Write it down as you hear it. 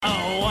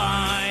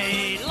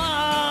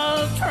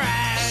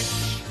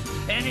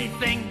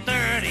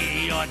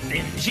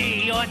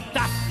stingy or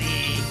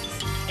dusty,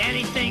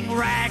 anything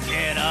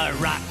ragged or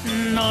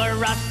rotten or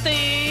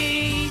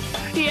rusty.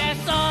 Yes,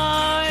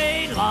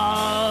 I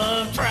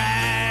love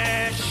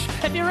trash.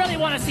 If you really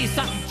want to see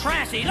something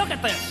trashy, look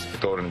at this.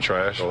 Throw it in the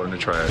trash. Throw it in the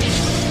trash.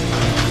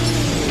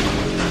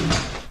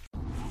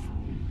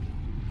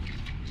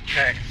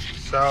 Okay,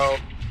 so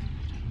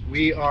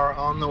we are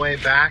on the way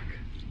back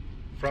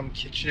from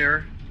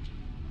Kitchener.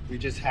 We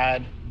just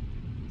had,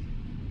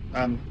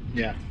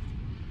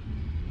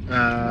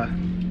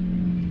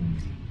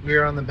 we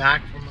are on the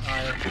back from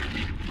our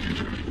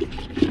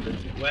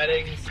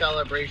wedding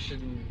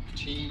celebration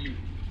tea,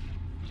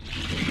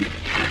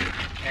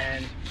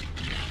 and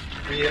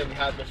we have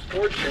had the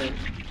fortune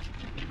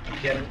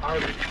of getting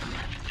Arby's.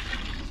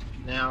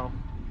 Now,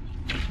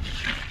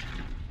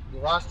 the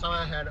last time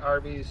I had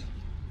Arby's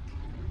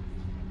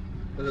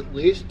was at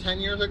least 10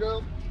 years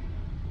ago,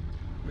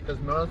 because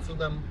most of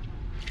them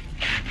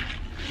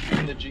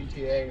in the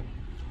GTA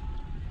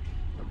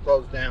are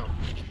closed down.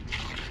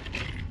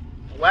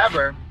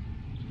 However,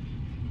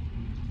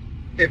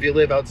 if you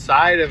live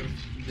outside of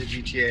the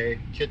GTA,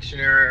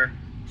 Kitchener,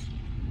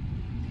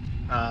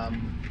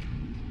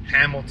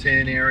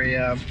 Hamilton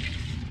area,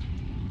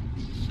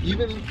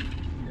 even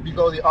if you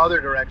go the other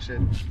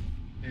direction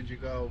and you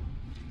go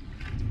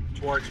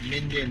towards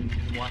Minden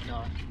and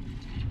whatnot,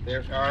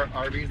 there are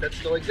Arby's that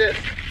still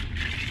exist.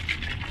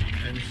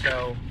 And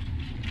so,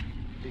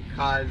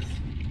 because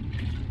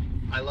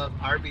I love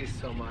Arby's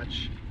so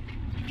much,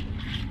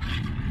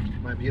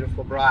 my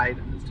beautiful bride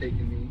has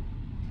taken me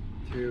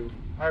to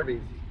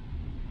Arby's.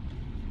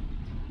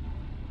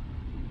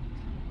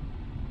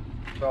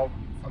 So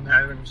I'm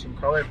having some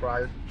curly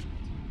fries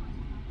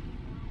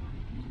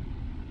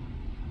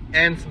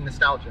and some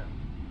nostalgia.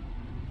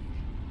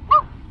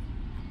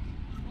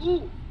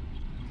 Ooh.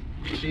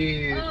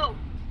 She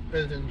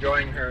is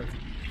enjoying her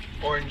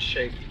orange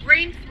shake.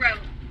 Brain throat.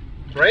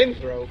 Brain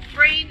throat?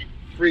 Brain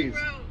freeze.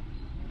 Throat.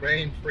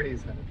 Brain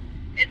freeze.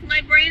 It's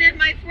my brain in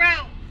my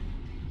throat.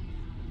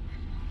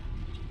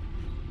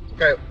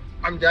 Okay,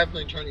 I'm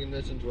definitely turning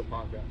this into a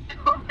podcast.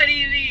 What do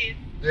you mean?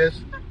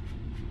 This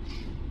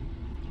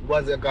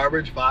was a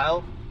garbage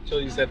file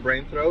until you said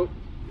brain throat.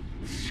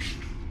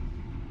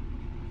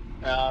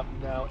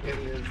 Now it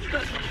is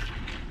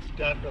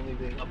definitely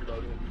being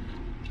uploaded.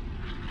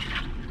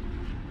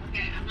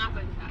 Okay, I'm not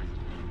going fast.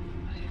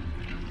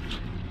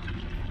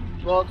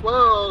 Well, it's one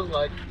of those,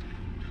 like,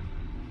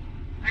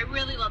 I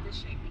really love this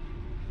shake.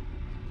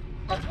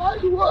 I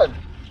thought you would.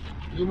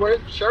 You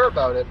weren't sure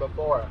about it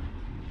before.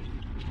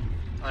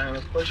 I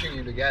was pushing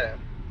you to get it.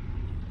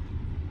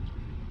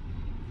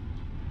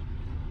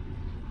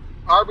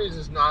 Arby's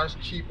is not as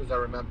cheap as I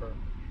remember.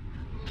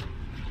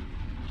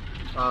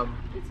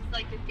 This is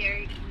like the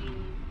Dairy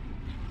Queen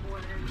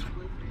orange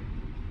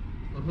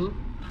blizzard.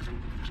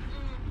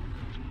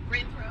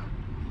 Brain throat.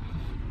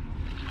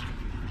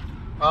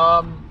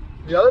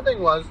 The other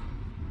thing was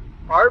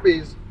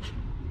Arby's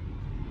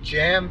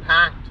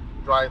jam-packed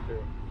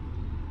drive-thru.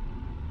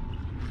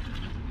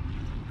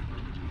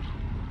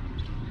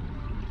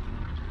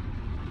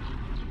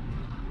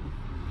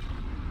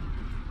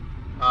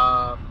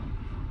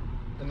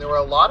 And there were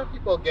a lot of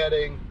people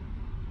getting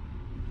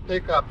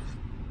pickups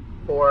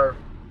for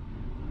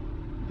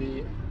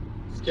the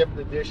Skip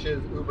the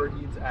Dishes Uber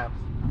Eats apps.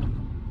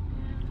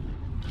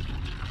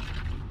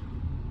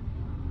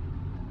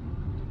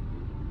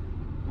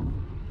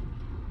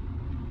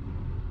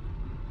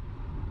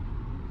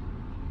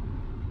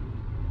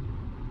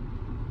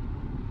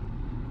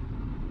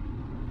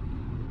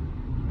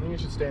 I think you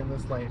should stay in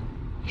this lane.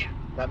 Yeah.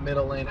 That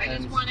middle lane I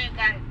ends. just wanted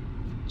that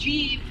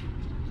Jeep.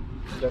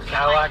 The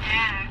Cadillac.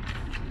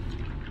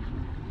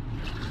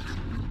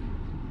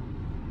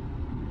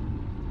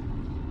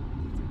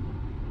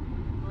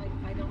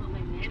 I don't want my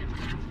man in my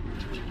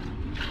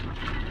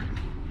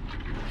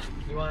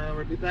You want to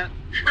repeat that?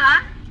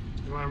 Huh?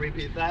 You want to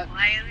repeat that?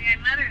 Why is I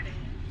muttered it?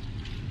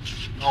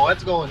 Oh,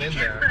 it's going in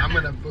there. I'm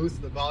going to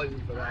boost the volume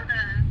for that.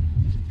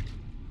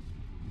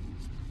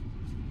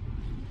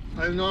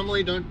 I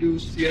normally don't do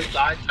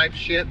CSI type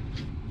shit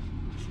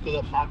to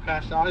the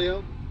podcast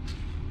audio,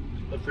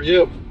 but for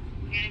you,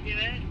 You're gonna do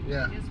it?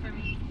 Yeah. Just for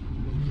me?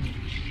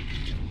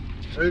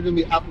 It's going to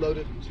be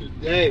uploaded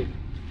today.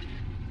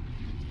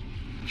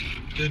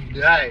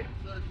 Today.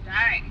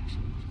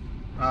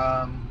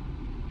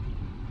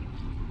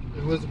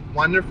 It was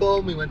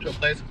wonderful. We went to a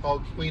place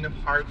called Queen of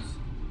Hearts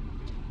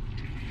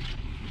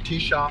Tea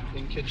Shop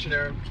in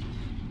Kitchener.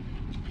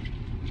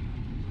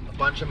 A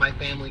bunch of my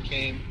family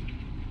came.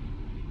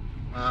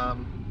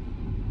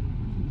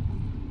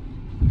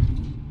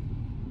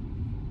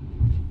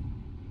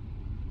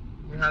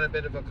 We had a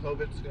bit of a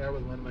COVID scare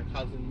with one of my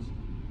cousins,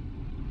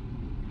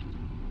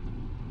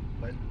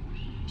 but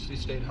she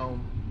stayed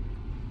home.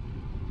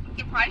 I'm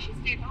surprised she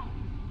stayed home.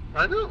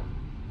 I know.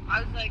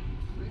 I was like,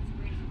 it's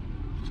crazy.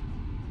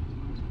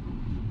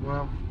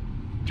 Well,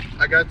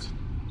 I got,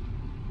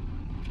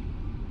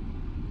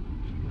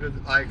 because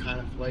I kind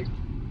of like,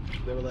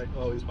 they were like,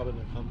 oh, he's probably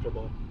not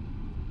comfortable.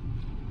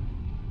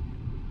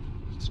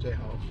 Stay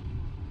home.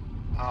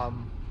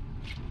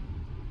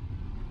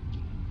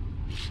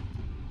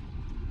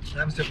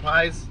 I'm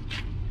surprised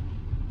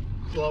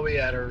Chloe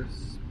at her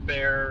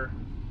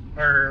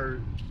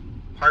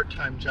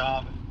part-time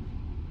job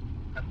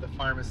at the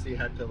pharmacy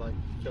had to like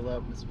fill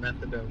out Miss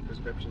Methadone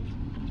prescriptions.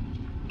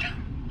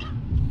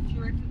 She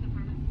works at the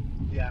pharmacy.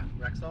 Yeah,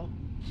 Rexall.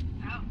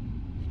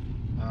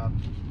 Oh.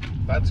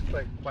 That's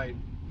quite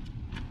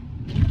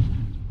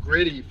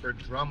gritty for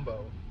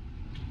Drumbo.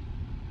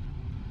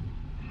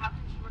 How can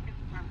she work at the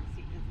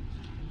pharmacy?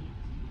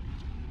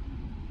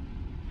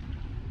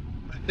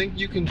 I think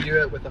you can do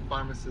it with a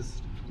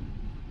pharmacist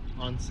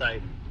on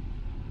site,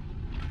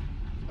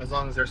 as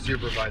long as they're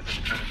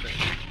supervising, kind of thing.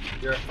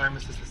 You're a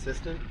pharmacist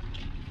assistant.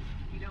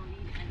 You don't need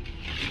any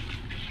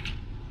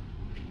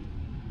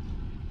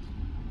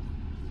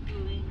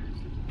schooling or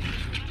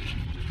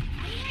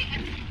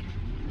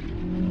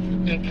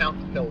something. You can't count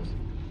the pills.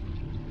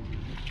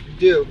 You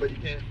do, but you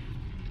can't.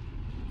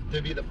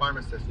 To be the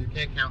pharmacist, you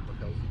can't count the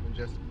pills. You can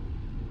just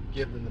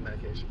give them the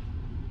medication.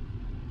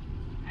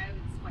 I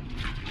would swipe.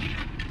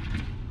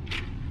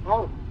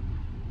 Oh,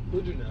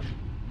 who'd you know?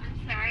 I'm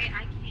sorry,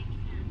 I can't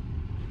count.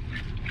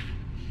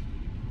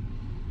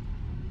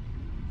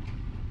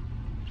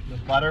 The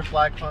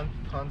Butterfly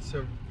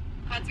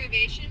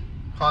Conservation?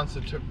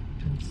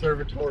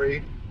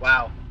 Conservatory.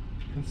 Wow.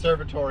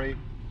 Conservatory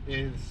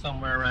is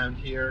somewhere around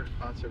here.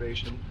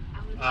 Conservation. I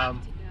would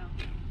love to go.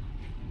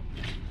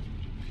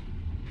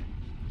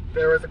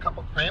 There was a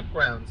couple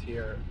campgrounds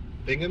here.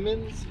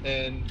 Bingaman's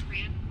and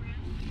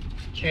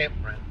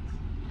campgrounds.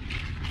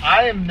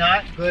 I am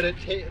not good at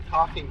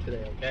talking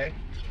today, okay?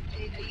 Are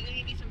you going to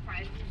give me some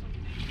fries or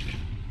something?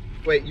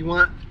 Wait, you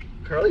want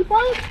curly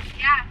fries?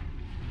 Yeah.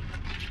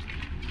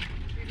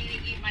 You're going to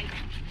eat my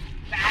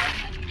bag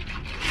onion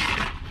rings.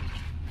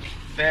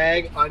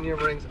 Bag onion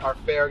rings are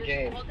fair Just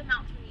game. hold them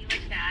out to me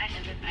like that,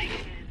 and then I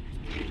can...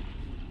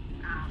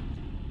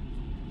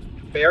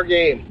 Fair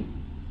game.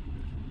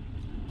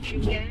 Do you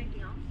get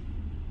anything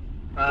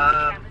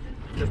else?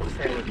 Just the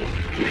sandwiches. I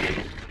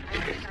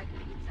don't think I can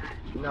eat that.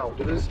 No,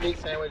 blue meat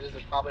sandwiches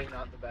are probably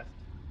not the best.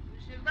 We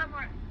should have got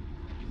more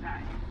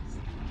sides.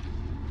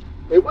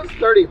 It was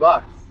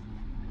 $30.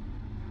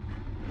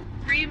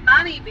 Free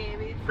money,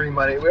 baby. Free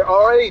money. We're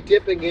already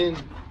dipping in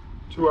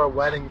to our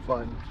wedding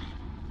fund.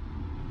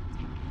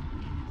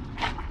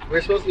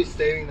 We're supposed to be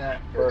saving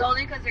that It was for.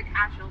 only because they're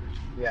cash only.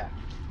 Yeah.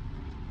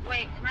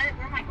 Wait, where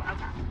am I going?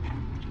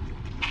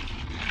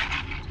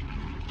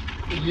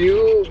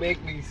 You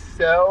make me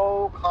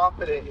so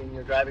confident in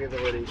your driving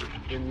ability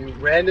when you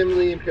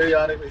randomly and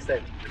periodically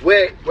say,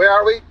 "Wait, where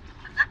are we?"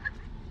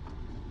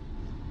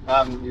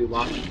 You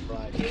lost the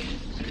flag.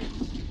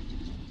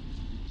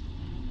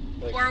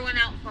 Like, Pour one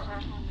out for our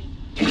homie.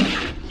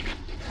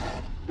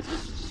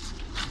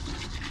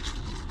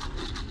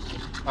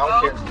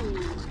 I don't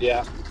care.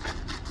 Yeah.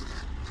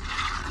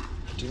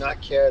 I do not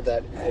care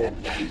that it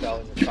fell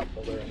in the cup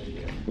holder in the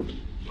year.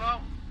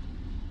 Well,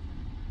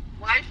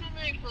 why so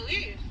many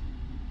police?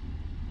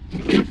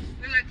 They're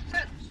like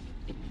six.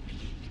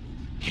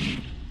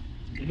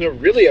 They're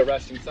really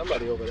arresting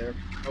somebody over there.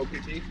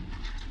 OPT.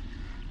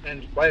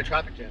 And quite a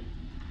traffic jam.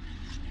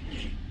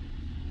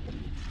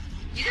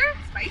 These are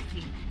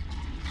spicy.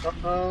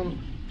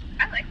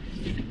 I like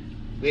them.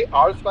 They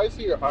are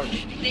spicy or aren't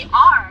they? They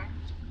are.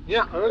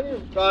 Yeah,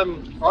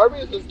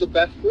 Arby's is the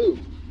best food.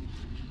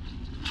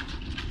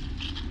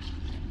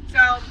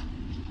 So,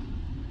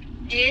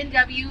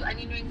 A&W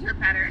onion rings are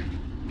better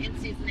in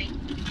seasoning,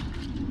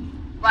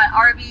 but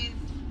Arby's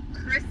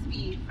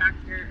crispy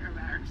factor are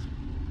better.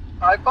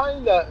 I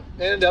find that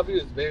A&W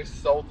is very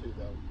salty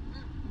though.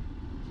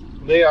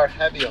 They are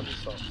heavy on the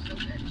salt. So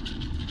good.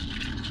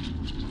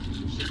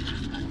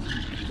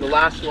 The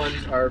last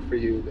ones are for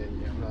you,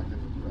 baby. I'm not going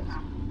to do the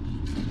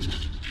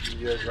rest.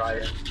 You're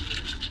driving.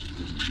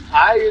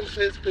 I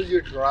insist because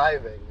you're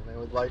driving and I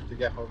would like to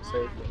get home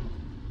safely.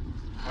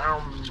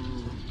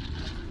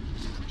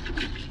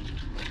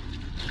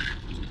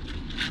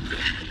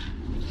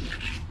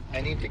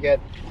 I need to get...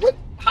 What?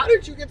 How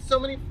did you get so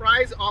many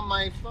fries on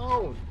my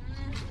phone?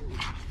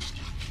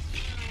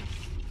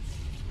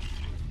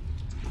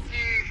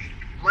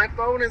 My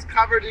phone is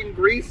covered in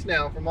grease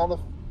now from all the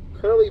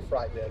curly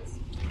fry bits.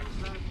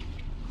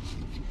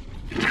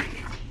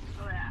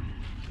 Oh yeah.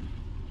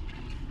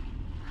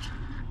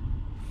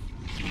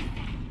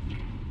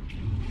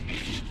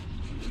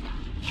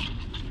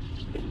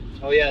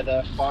 Oh yeah,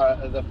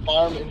 the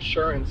farm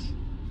insurance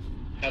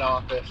head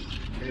office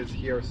is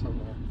here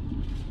somewhere.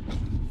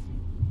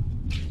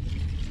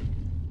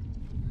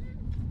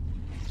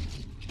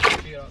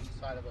 See it on the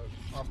side of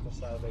off the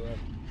side of the road.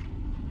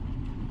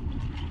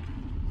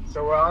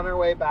 So we're on our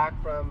way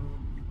back from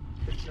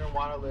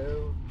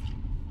Kitchener-Waterloo.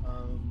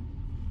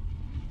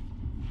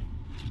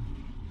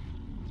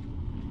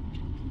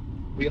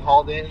 We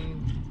hauled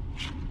in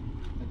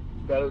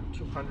about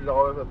 $200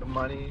 worth of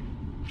money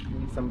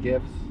and some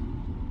gifts.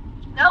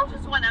 No,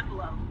 just one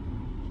envelope.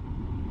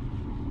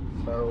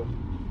 So,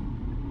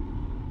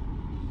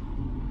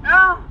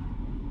 Oh.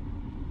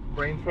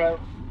 brain throat.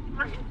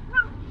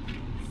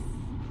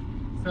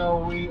 So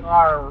we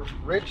are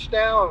rich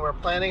now and we're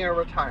planning our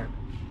retirement.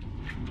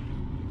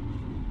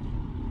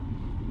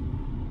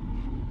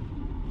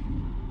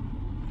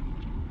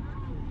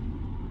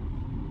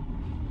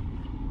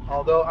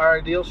 Although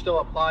our deal still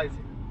applies here.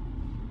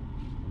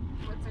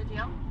 What's our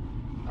deal?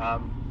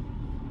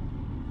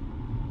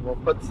 We'll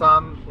put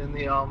some in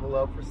the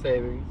envelope for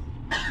savings.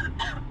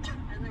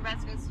 And the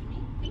rest goes to me.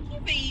 Thank you,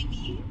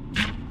 baby.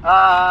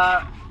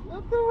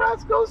 The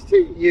rest goes to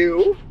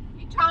you.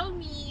 You told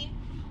me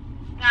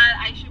that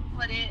I should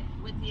put it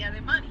with the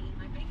other money in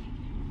my bank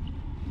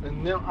account.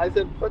 And no, I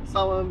said put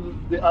some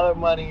of the other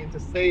money into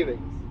savings.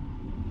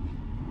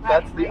 Right,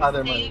 That's the my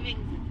other money. savings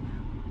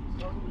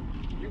account.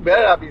 You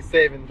better not be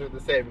saving through the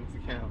savings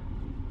account.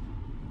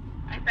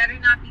 I better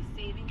not be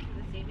saving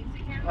through the savings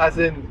account. As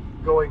in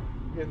going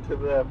into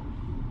the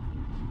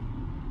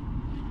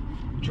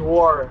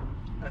drawer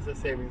as a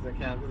savings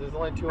account, because there's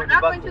only 200 I'm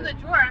not bucks going to in the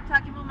it. drawer. I'm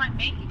talking about my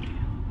bank account.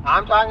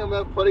 I'm talking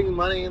about putting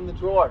money in the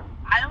drawer.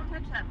 I don't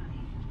touch that money.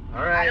 All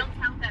I right. don't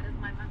count that as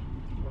my money.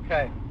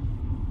 Okay.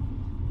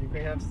 You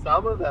can have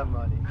some of that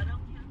money. I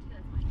don't count it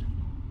as my money.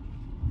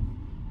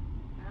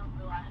 I don't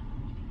rely on it.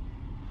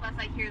 Plus,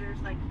 I hear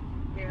there's like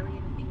barely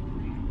anything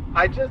in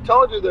I just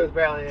told you there's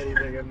barely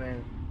anything in there.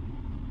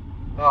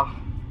 Oh,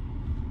 there.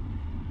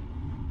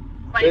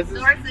 My This is-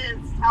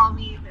 sources tell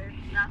me there's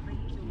nothing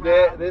to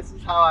rob. this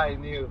is how I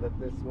knew that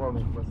this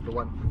woman was the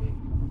one for me.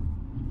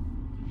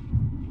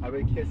 I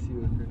would kiss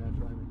you if you're not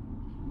driving.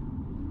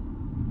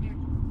 Here,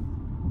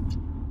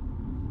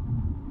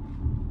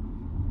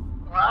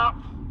 Ah.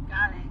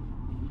 got it.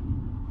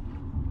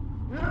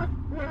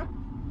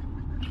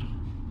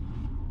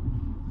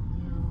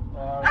 You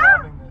are Ah!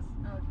 loving this.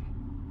 Okay.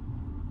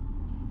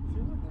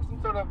 Seems like there's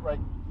some sort of like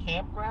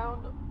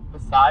campground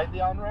beside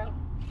the on-ramp.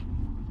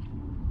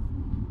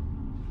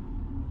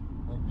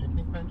 Like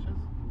picnic benches.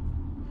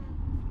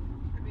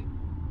 Could be.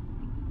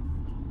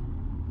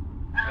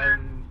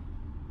 And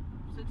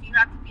So do you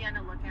have to be on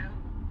the lookout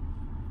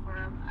for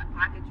a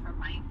package from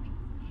Mike?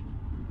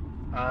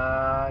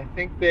 I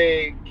think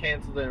they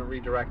canceled it and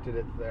redirected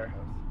it to their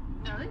house.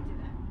 No, they didn't.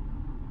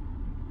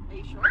 Are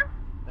you sure?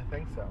 I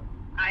think so.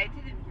 I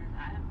didn't hear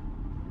that.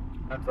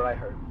 That's what I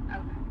heard.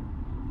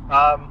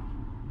 Okay.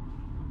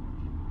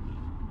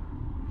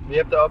 We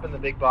have to open the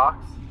big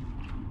box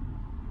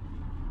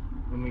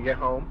when we get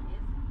home.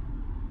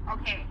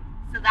 Okay,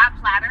 so that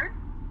platter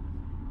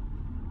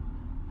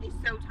is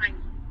so tiny.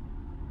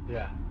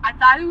 Yeah. I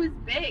thought it was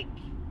big.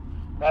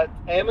 That's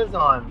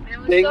Amazon.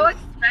 And it was so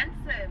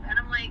expensive. And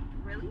I'm like,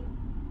 really?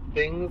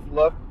 Things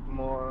look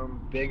more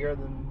bigger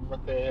than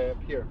what they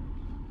appear.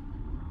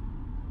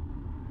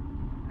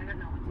 I don't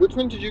know. Which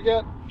one did you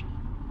get?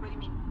 What do you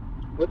mean?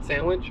 What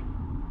sandwich?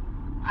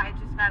 I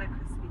just got a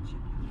crispy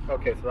chicken.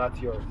 Okay, so that's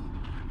yours.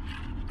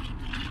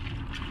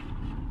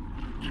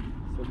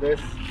 So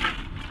this.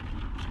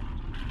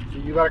 So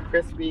you got a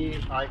crispy.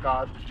 I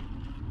got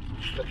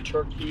the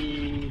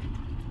turkey.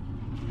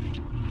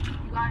 You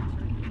got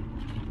turkey.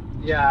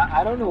 Yeah,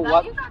 I don't know I thought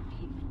what. you got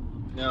beef.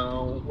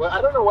 No, well,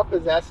 I don't know what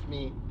possessed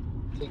me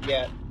to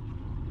get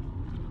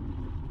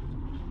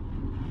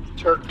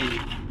turkey,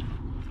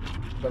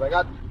 but I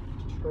got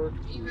turkey.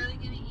 Are you really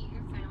gonna eat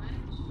your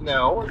sandwich?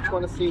 No, I just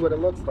want to see what it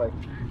looks like.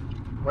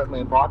 What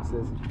my box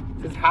is.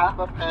 It says half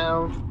a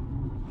pound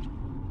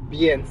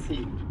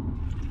BNC.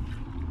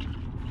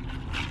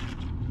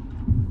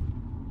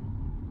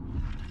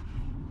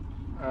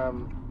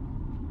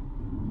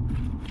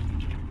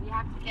 We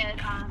have to get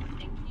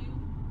thank you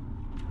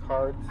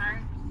Cards.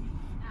 cards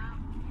now.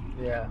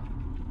 Yeah,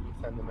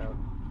 send them out.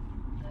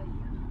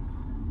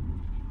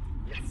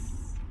 Yeah.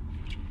 Yes.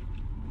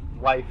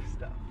 Wife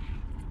stuff.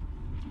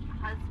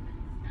 Husband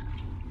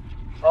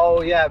stuff.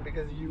 Oh yeah,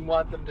 because you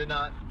want them to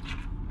not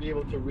be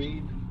able to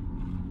read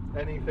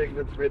anything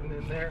that's written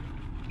in there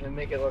and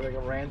make it look like a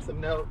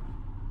ransom note.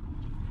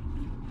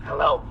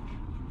 Hello.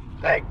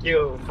 Thank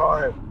you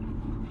for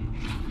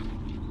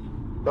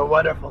the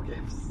wonderful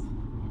gifts. Is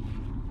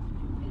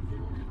it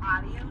an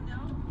audio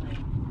note? Like,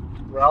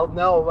 Well,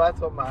 no, that's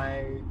what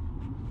my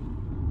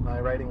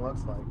writing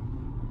looks like.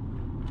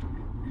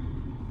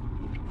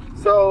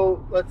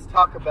 So let's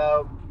talk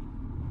about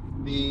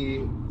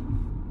the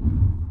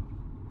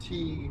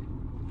tea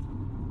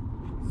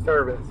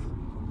service.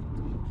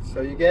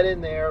 So you get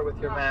in there with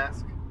your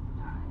mask,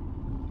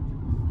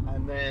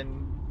 and then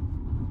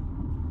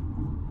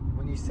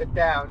when you sit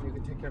down, you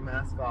can take your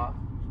mask off.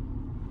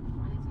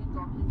 when it's gonna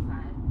go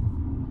inside.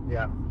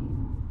 Yeah.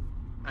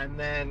 And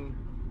then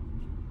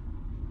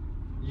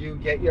you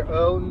get your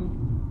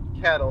own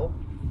kettle.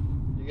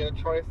 You get a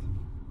choice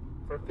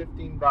for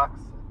 $15. I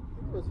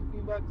think it was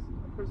 $15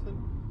 a person.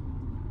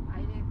 I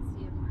didn't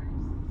see it first.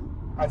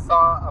 I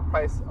saw a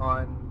price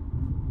on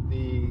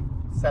the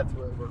sets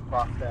where were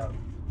crossed out.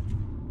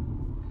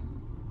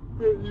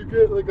 You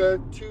get like a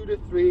 2 to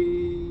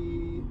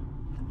 3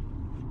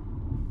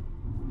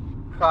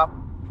 cup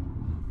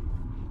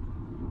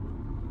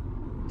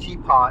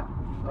teapot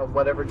of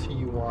whatever tea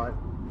you want.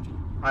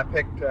 I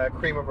picked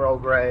cream of Earl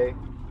Grey.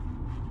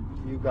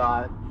 You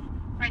got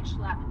French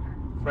lavender.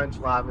 French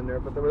lavender,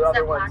 but there were What's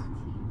other that ones. black tea?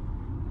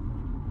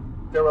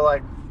 There were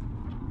like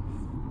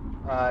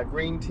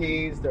green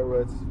teas, there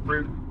was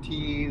fruit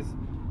teas,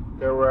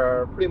 there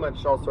were pretty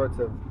much all sorts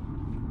of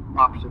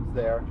options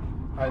there.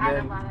 I And had a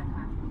then, lot of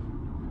coffee.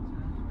 That's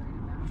what I was worried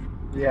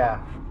about. yeah,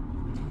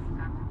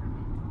 Not that for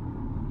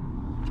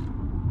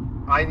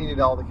me. I needed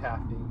all the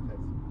caffeine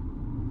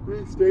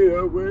because we stayed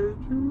out way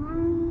too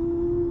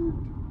late.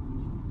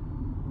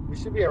 We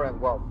should be around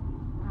 12.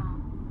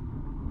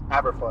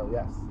 Aberfoyle,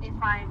 yes. If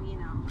I'm,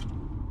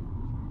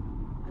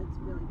 it's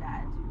really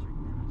bad to drink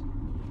that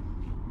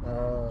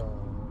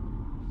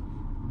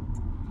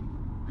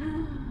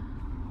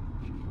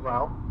much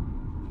Well,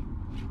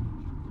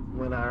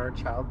 when our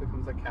child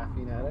becomes a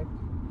caffeine addict,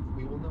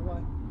 we will know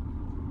why.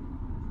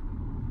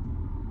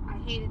 I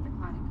hated the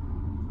clotted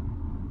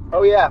cream.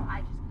 Oh yeah,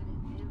 I just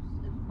couldn't.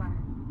 It was butter.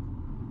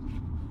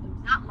 It was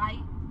not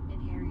light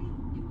and airy.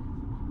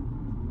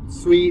 It was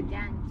sweet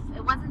dense.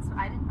 It wasn't.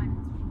 I didn't find it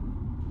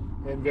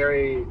sweet. and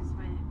very I just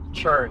find it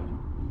churned.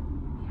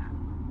 Yeah.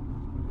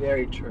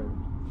 Very churned.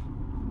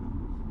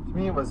 To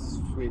me, it was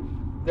sweet.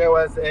 There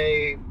was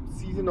a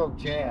seasonal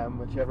jam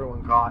which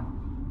everyone got,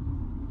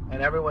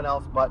 and everyone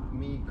else but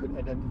me could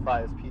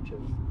identify as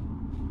peaches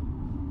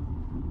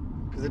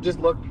because it just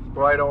looked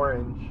bright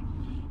orange,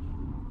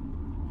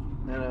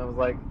 and I was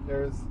like,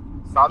 "There's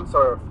some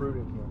sort of fruit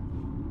in here."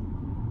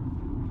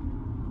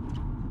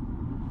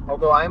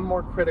 Although I'm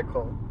more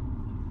critical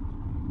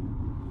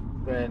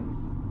than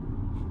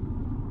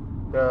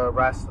the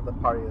rest of the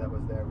party that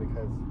was there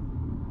because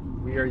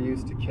we are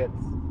used to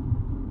kits,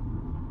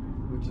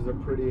 which is a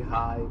pretty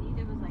high.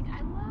 Neither was like,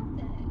 I loved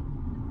it. It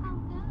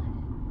sounds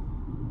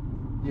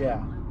good. Yeah.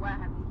 Like, what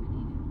have you been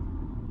eating?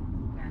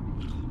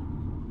 Garbage.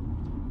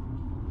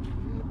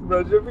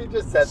 Imagine if we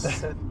just said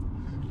that.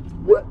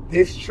 What?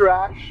 This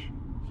trash?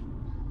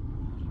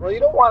 Well, you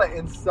don't want to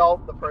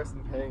insult the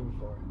person paying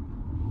for it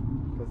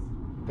because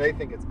they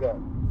think it's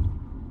good.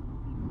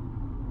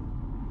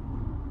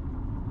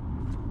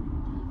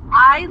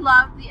 I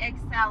love the egg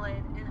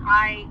salad, and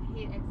I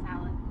hate egg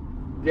salad.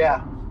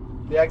 Yeah,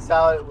 the egg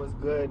salad was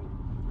good.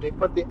 They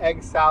put the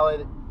egg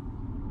salad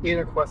in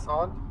a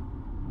croissant,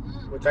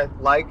 which I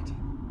liked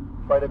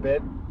quite a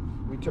bit.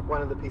 We took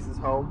one of the pieces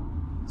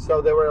home.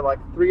 So there were like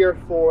 3 or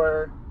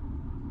 4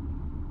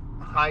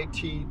 high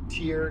tea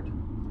tiered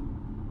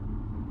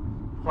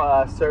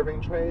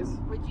serving trays.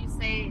 Would you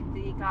say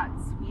they got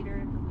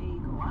sweeter the way you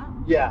go up?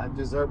 Yeah,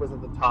 dessert was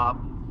at the top.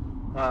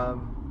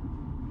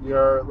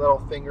 Your little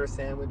finger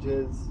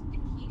sandwiches. The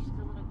quiche,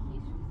 the little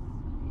quiche was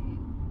okay.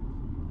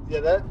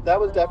 Yeah, that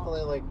was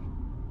definitely like,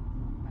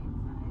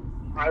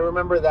 Bite-sized. I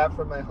remember that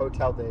from my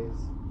hotel days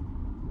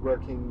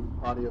working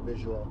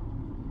audiovisual.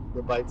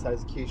 The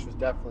bite-sized quiche was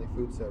definitely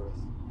food service.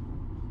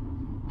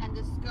 And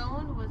the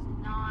scone was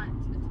not a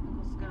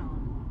typical scone.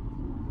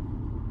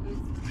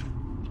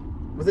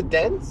 It Was it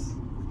dense?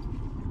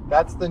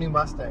 That's the new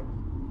Mustang.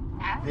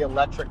 was The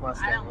electric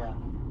Mustang, I don't yeah. like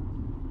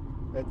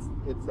it.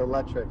 It's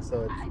electric,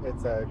 so I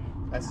it's don't a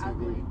like it. SUV.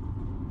 Ugly.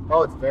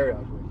 Oh, it's very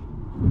ugly.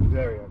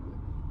 Very ugly.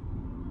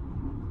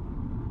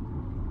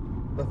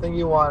 The thing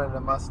you want in a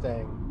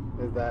Mustang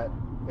is that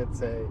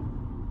it's a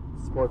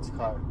sports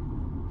car.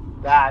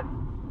 That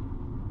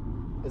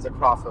is a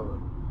crossover.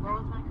 What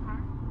was my car?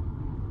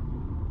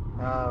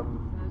 Um,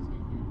 What I was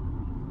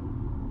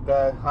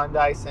gonna the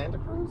Hyundai Santa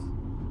Cruz get?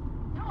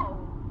 No.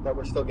 that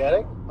we're still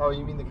getting? Oh,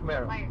 you mean the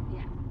Camaro? Fire.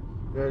 Yeah.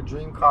 Your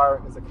dream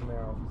car is a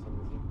Camaro for some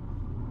reason.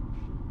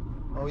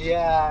 Oh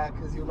yeah,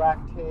 because you lack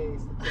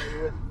taste. That's why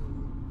you're with me.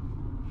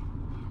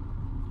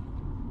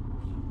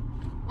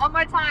 One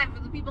more time for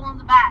the people in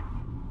the back.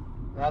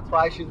 That's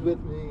why she's with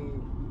me.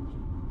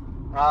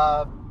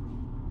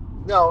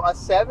 No, a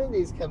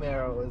 70s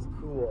Camaro is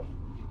cool.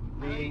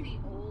 I like the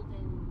old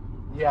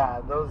and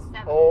Yeah, those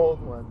 70s.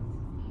 old ones.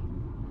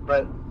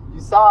 But you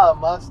saw a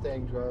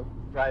Mustang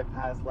drive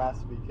past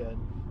last weekend,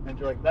 and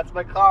you're like, "That's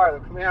my car,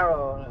 the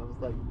Camaro," and I was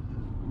like,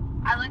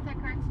 I like that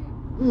car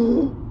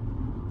too,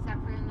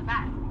 except for in the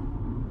back.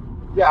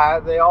 "Yeah."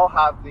 They all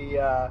have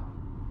the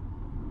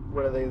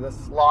what are they? The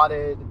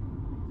slotted.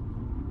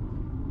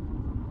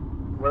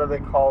 What do they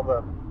call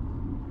them?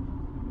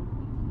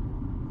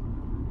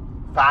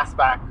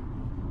 Fastback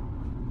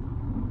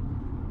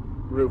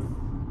roof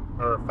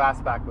or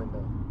fastback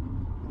window.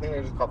 I think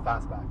they're just called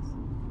fastbacks.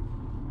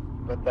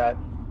 But that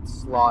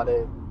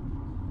slotted.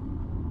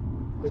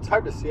 It's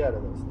hard to see out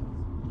of those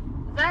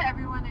things. Is that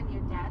everyone on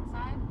your dad's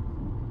side?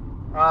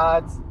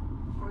 It's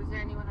Or is there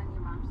anyone on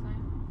your mom's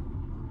side?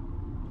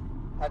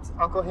 that's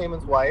Uncle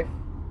Heyman's wife.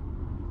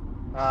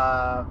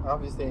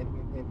 Obviously,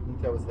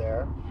 Anita was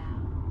there.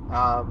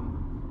 Yeah.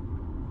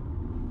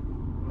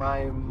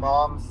 My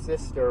mom's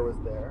sister was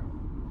there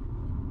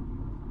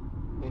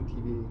in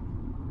TV.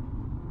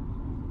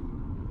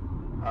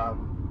 Oh,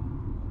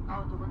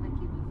 the one that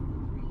gave us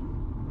the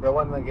 3. The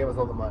one that gave us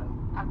all the money.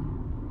 Okay.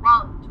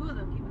 Well, 2 of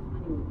them gave us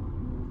money.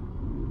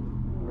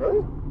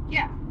 Really?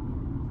 Yeah.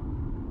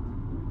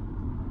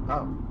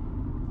 Oh.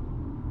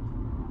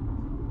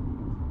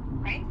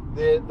 Right?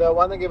 The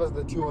one that gave us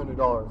the $200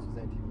 was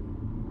NTV.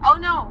 Oh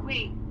no,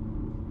 wait.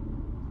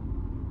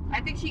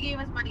 I think she gave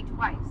us money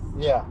twice.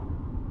 Yeah.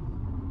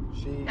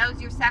 That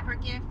was your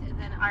separate gift, and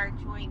then our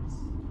joint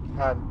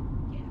had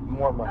gift.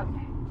 more money.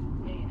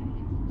 Okay. Yeah.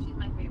 She's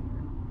my favorite.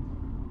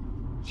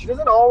 She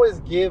doesn't always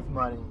give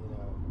money, you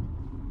know.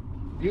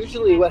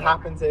 Usually what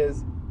happens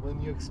is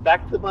when you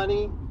expect the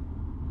money,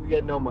 you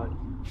get no money.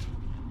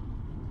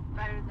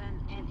 Better than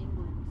Aunt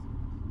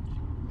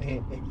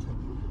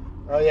England.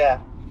 Oh yeah.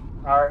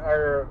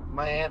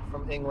 My aunt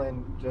from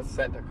England just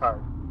sent a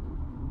card.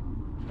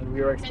 And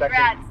we were expecting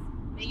Congrats.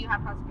 May you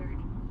have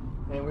prosperity.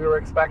 And we were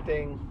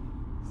expecting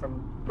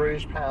some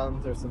British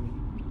pounds or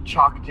some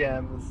chalk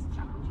gems.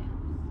 Chocolate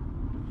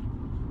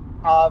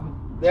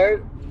gems.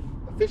 They're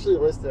officially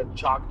listed as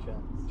chalk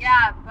gems.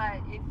 Yeah,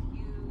 but if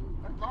you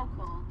are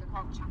local, they're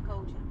called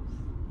Choco gems.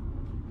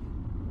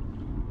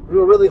 We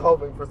were really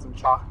hoping for some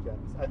chalk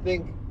gems. I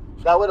think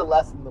that would have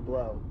lessened the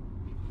blow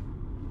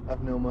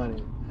of no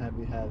money had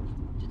we had.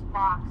 Just a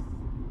box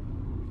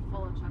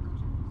full of Choco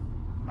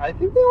gems. I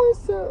think they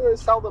only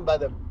sell them by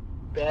the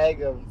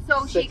bag of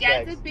So she 6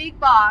 gets bags. a big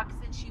box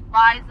and she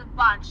buys a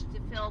bunch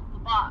to fill the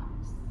box.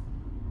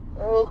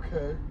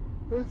 Okay,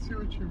 I see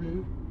what you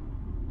mean.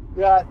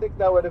 Yeah, I think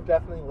that would have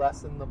definitely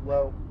lessened the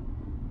blow.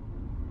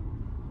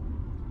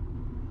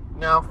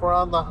 Now, if we're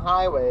on the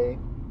highway,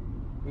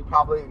 we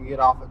probably could get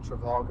off at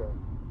Trafalgar.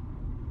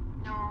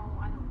 No,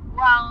 I don't.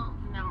 Well,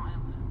 no, I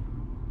don't know.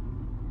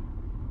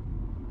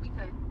 We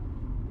could.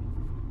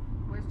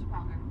 Where's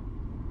Trafalgar?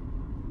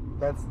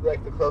 That's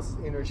like the closest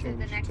Is it interchange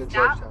the next to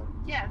stop? Georgetown.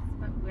 Yes,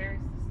 but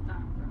where's the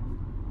stop from?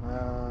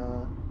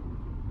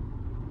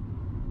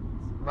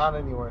 Not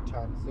anywhere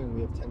time soon.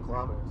 We have 10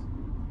 kilometers.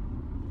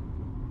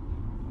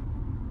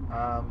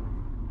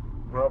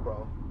 Bro.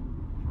 Bro.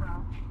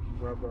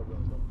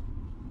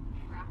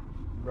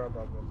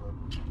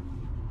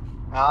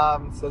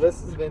 So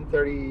this has been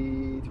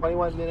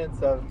 21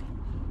 minutes of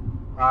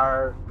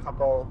our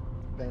couple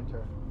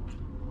banter.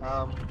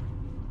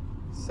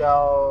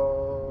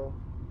 So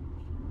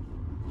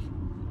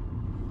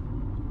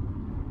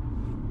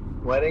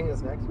wedding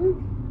is next week?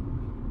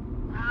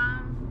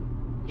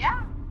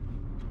 Yeah.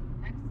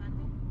 Next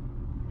Sunday,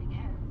 I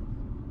guess.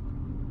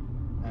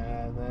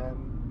 And then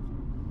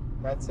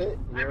that's it.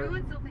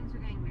 Everyone still thinks we're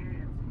getting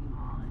married at City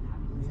Hall and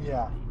having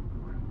Yeah.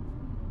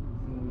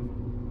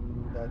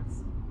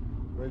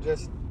 We're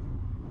just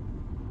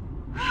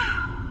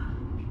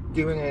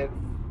doing it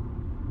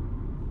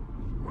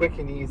quick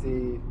and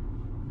easy,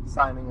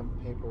 signing of the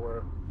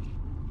paperwork.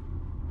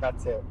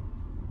 That's it.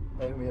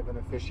 And we have an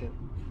officiant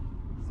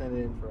send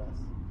it in for us.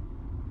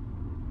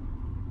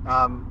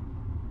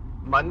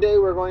 Monday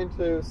we're going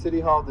to City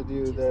Hall to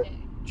do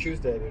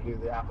Tuesday to do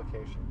the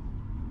application.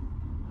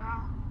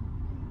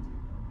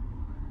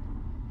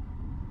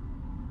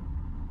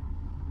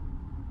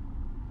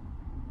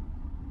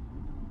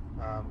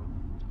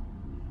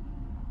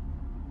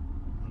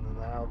 And then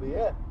that'll be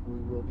it. We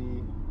will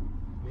be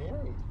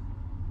married.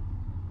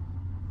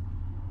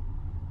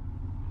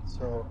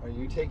 So, are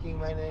you taking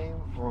my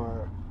name,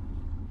 or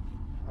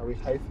are we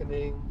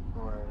hyphening,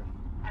 or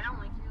I don't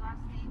like your last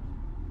name.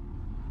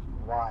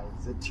 why?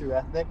 Is it too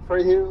ethnic for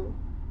you?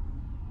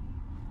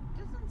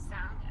 It doesn't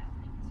sound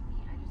ethnic to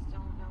me. I just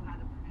don't know how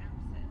to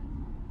pronounce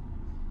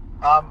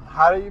it.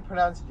 How do you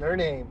pronounce your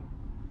name?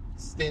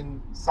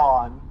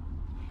 Stinson.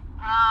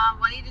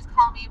 Why don't you just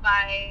call me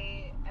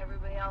by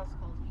everybody else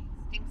calls me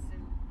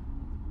Stinkson?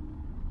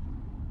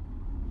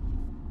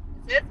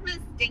 Is this Miss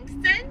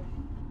Stinkson?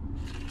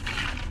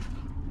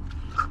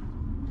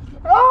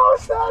 Oh,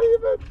 it's not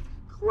even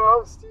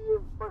close to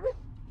your friend.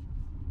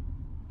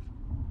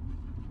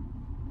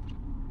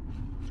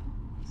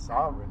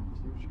 Sovereign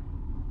Fusion.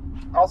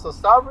 Also,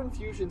 Sovereign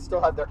Fusion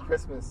still had their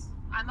Christmas.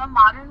 I'm a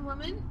modern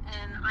woman,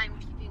 and I'm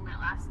keeping my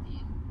last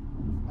name.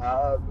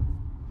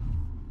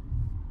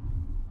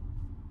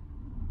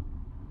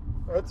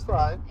 That's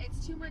fine.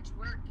 It's too much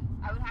work.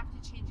 I would have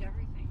to change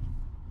everything.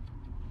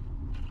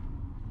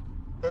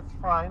 That's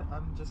fine.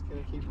 I'm just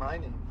gonna keep my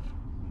name.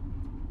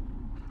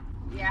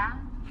 Yeah?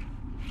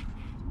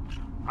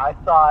 I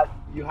thought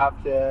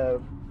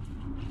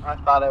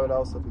I would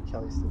also be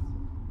Kelly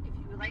Stinson. If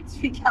you would like to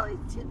be Kelly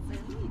Stinson,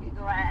 you can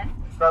go ahead.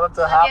 Is that what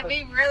to Like, happen?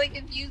 it'd be really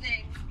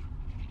confusing.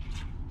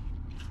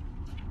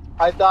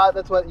 I thought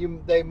that's what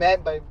they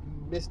meant by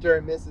Mr.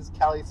 and Mrs.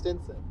 Kelly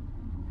Stinson.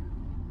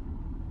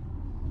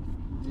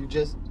 You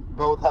just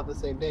both have the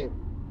same name.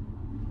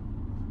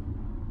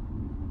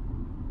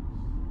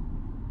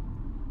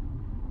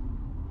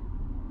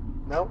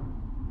 No?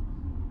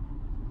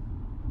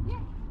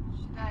 Yeah.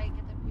 Should I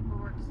get the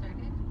paperwork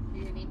started for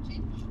your name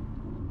change?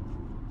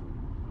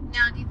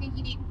 Now, do you think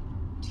you need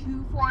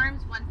 2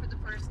 forms? One for the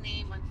first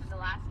name, one for the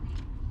last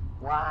name?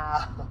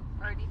 Wow.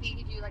 Or do you think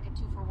you do like a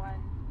 2-for-1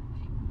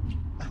 thing?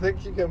 I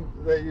think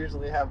they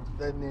usually have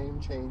the name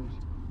change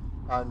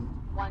on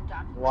One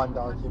document. one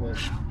document.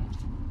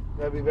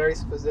 That'd be very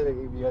specific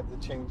if you had to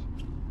change.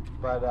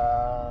 But,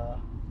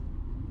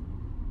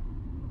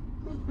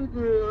 we'll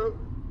figure it out.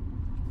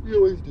 You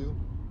always do.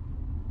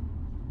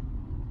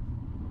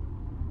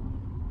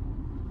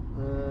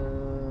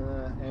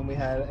 And we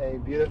had a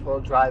beautiful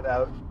drive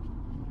out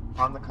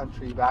on the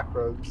country back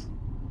roads.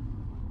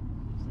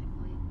 It's like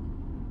lake.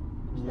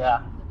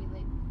 Yeah, Libby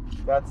Lake.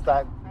 that's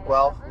that Right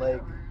Guelph up the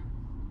Lake. river,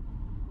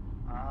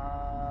 Uh, Oh.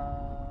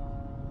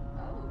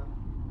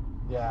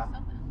 yeah, or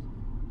Southend.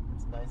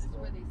 it's nice This is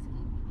there. where they ski.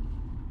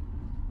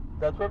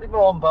 That's where people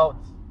own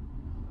boats.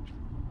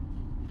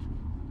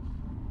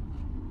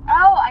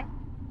 Oh,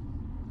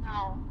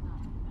 no.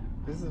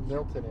 This is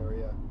Milton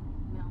area.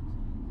 No.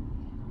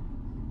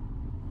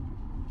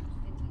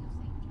 Thinking of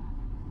St.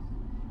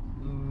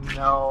 Catharines.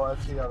 No,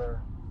 that's the other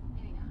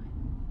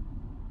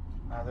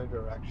Yeah,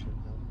 direction.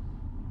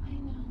 I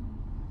know.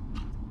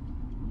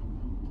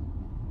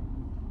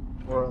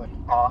 Or like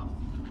off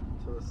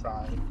to the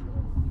side.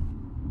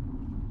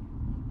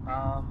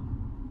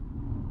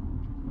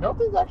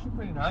 Milton's actually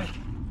pretty nice. Is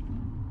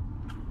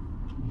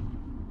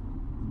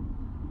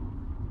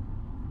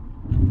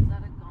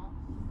that a golf?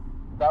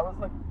 That was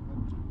like,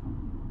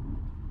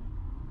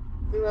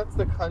 I think that's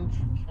the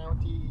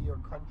county or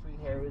country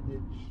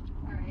heritage.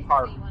 Alright,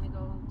 Park. so you want to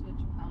go to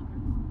Trafalgar?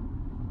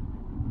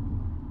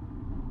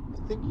 I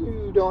think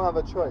you don't have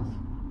a choice.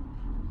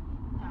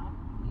 No.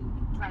 You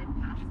drive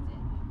past it.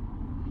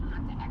 You don't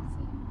have to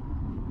exit.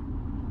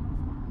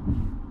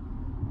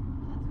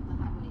 That's what the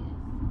highway is.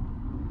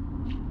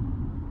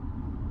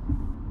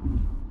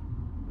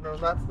 No,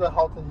 that's the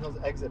Halton Hills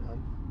exit,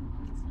 hun.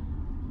 It's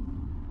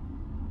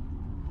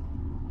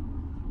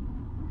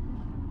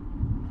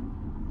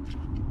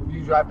If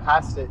you drive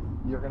past it,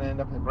 you're gonna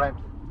end up in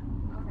Brampton.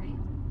 not. Alright.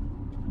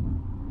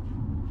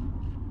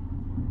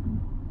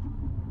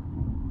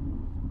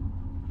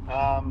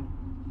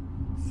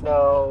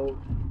 So,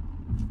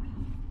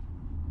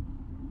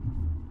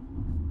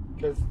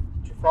 because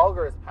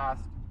Trafalgar is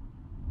past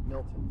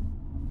Milton.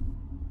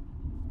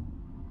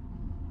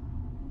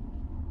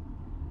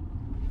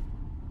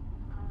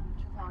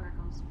 Trafalgar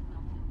goes to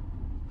Milton.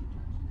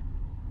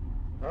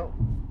 Oh,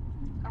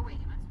 Oh wait,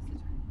 am I supposed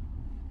to turn?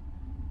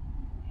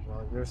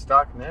 well, you're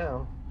stuck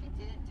now. It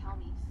didn't tell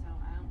me, so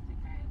I don't think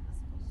I was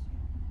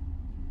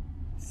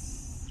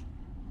supposed to.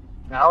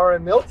 Now we're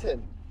in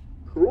Milton.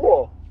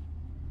 Cool.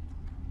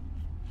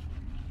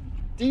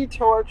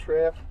 Detour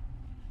trip.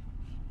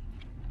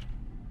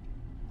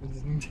 It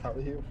didn't tell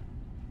you.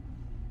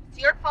 It's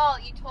your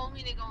fault. You told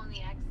me to go on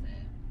the exit.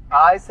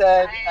 I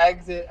said I-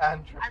 exit and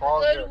I'm a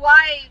Trafalgar. good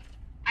wife.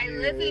 I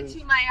Yes. listened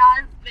to my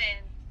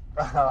husband,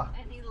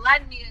 and he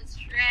led me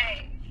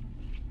astray.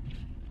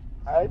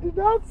 I did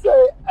not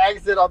say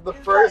exit on the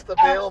You first said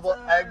available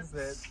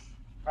exit.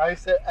 I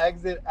said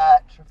exit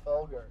at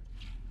Trafalgar.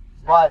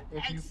 But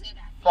if you Exit at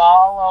the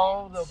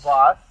follow the exit.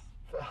 bus,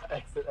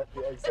 exit at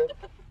the exit.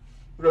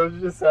 Rose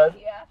just said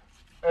Yeah.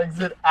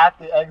 exit at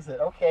the exit.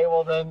 Okay,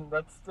 well then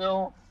that's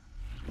still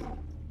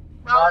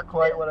not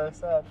quite what I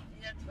said.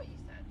 That's what you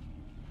said.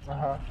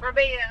 Uh-huh.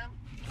 Verbatim.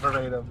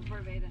 Verbatim.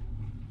 Verbatim.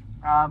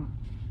 I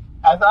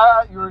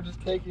thought you were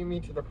just taking me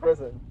to the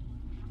prison.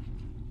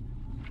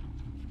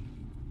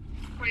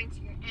 According to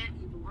your aunt,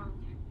 you belong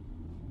there.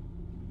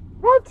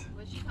 What?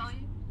 What did she tell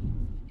you?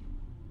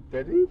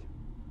 Did he?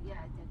 Yeah,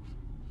 I did.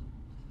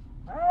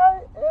 I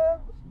am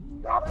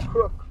not a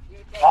crook.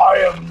 You're dead. I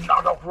am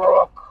not a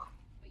crook.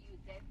 But you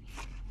did.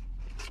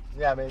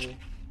 Yeah, maybe.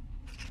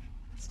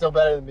 Still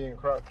better than being a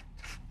crook.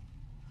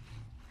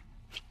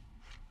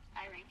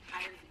 I rank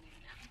higher than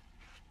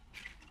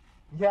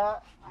you now. Yeah,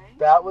 Right?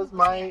 that was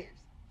my.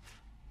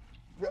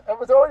 It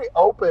was already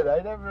open. I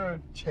never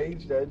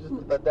changed it. I just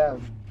put that down.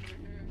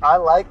 Mm-hmm. I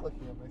like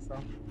looking at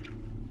myself. I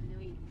know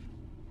you.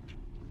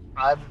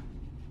 I'm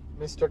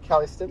Mr.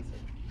 Kelly Stinson.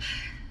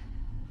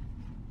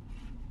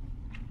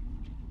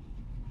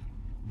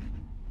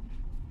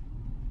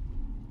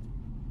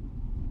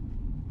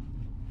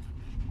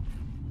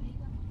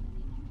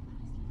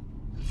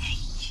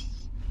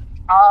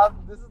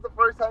 This is the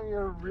first time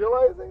you're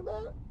realizing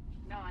that?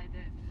 No, I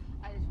did.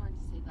 I just wanted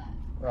to say that.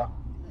 Yeah. I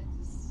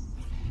just-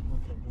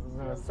 Okay, 'cause I was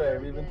gonna Feels say,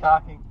 really we've been good.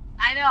 talking.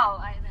 I know,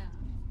 I know.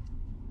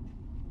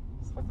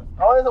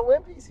 Oh, there's a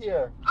Wimpy's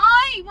here.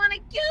 I want to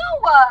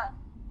go!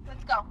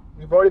 Let's go.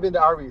 We've already been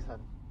to Arby's, hun.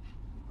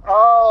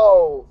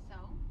 Oh, So,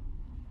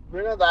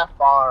 we're not that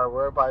far.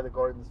 We're by the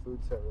Gordon's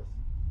Food Service.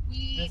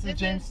 This is this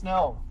James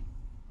Snow.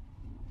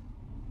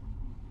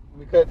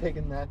 We could have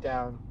taken that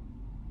down.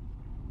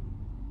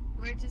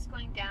 We're just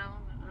going down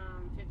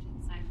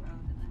 15th Side Road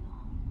and then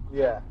on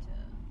Yeah. to.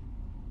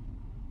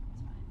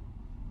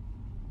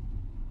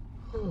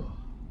 It's fine.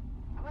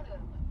 I want to go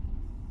to Wimpy's.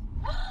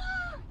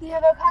 They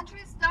have a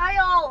country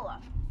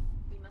style!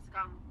 We must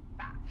come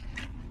back.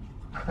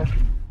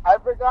 I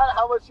forgot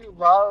how much you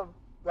love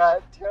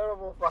that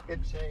terrible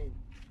fucking chain.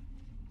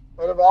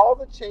 Out of all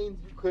the chains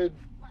you could,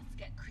 Let's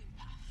get cream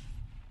puff.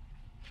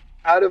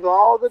 out of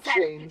all the Send a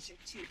chains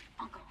picture to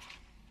Uncle.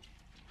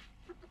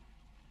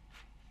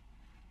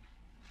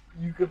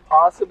 you could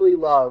possibly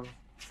love,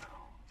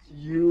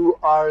 you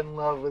are in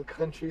love with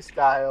country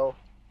style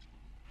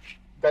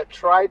that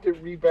tried to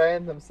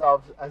rebrand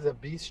themselves as a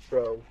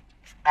bistro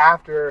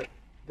after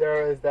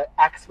there is that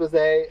expose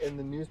in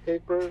the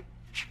newspaper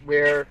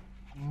where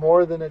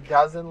more than a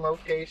dozen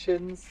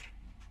locations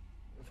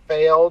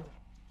failed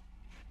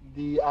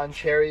the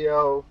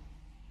Ontario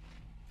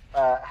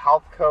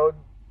health code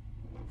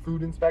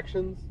food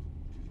inspections.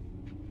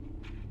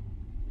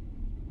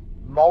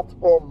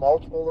 Multiple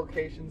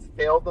locations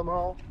failed them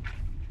all.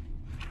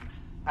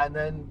 And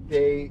then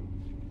they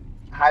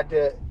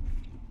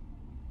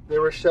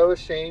were so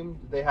ashamed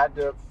they had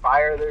to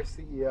fire their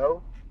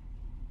CEO.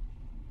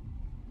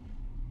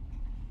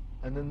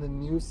 And then the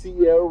new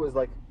CEO was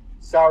like,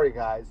 sorry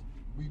guys,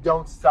 we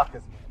don't suck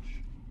as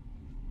much.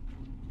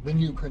 The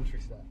new country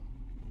said.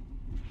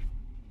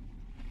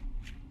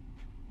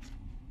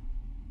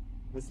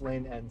 This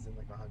lane ends in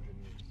like 100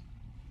 years.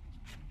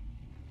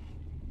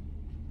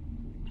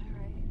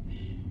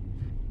 Alright.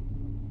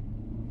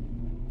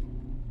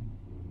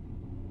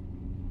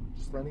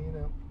 Just letting you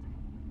know.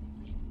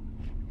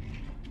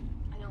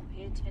 I don't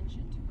pay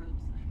attention to road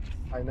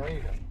signs. I know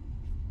you don't.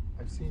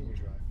 I've seen you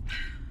drive.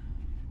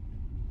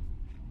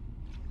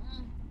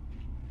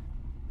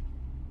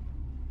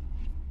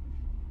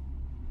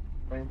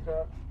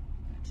 Raindrop?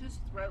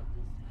 Just throat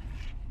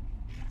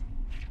this time.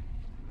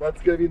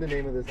 That's gonna be the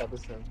name of this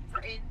episode.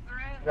 Brain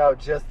throat? No,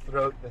 just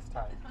throat this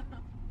time.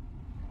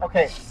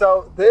 Okay,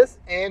 so this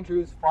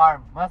Andrew's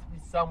farm must be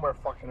somewhere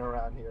fucking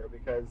around here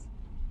because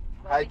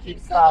Well, I we keep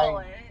can sign. Google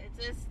it.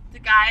 Is this the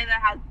guy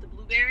that has the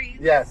blueberries?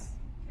 Yes,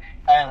 Okay.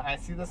 and I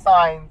see the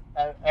sign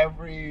at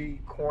every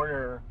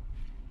corner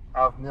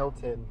of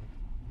Milton,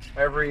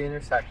 every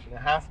intersection. It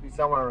has to be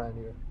somewhere around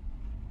here.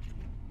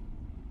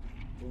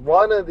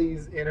 One of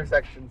these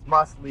intersections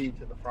must lead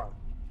to the farm.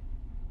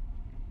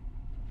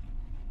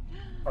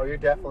 Oh, you're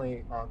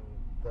definitely on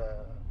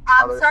the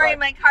I'm other sorry, side.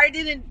 my car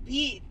didn't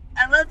beep.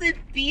 Unless it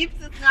beeps,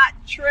 it's not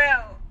true.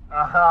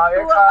 Uh-huh,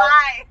 Who am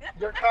I?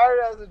 your car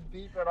doesn't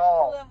beep at Who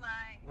all. am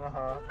I?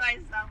 Uh-huh. Who do I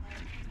sound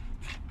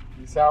like?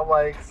 You sound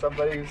like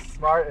somebody who's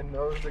smart and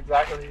knows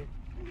exactly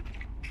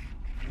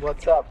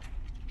what's up.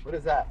 What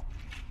is that?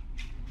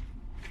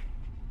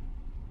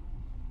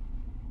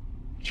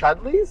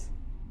 Chudley's?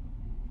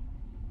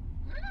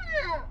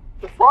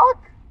 The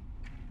fuck?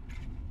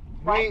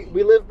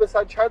 We live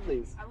beside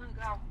Chudley's. I want to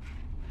go.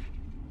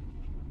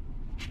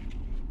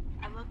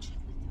 I love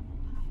chocolate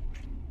double pie.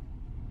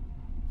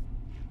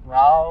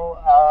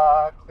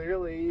 Well,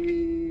 clearly.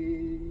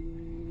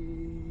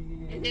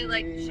 Is it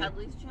like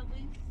Chudley's?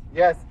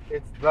 Yes,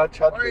 it's the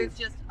Chudley's. Or it's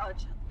just a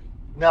Chudley?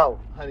 No,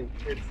 honey,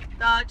 it's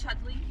The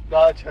Chudley?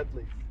 the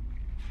Chudley's.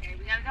 Okay,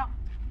 we gotta go.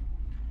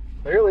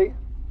 Clearly.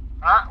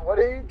 What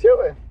are you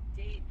doing?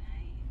 Date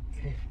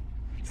night.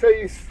 So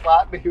you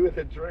slap me with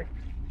a drink?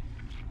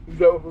 Is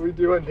that what we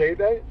do on date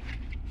night?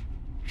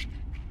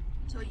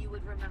 So you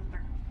would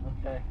remember.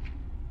 Okay.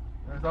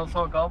 There's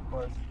also a golf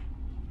course.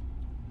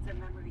 It's a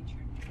memory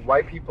trip.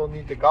 White people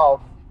need to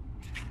golf.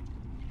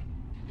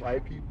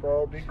 White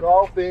people be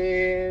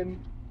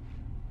golfing.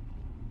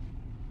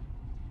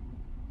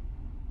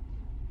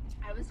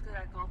 I was good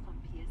at golf on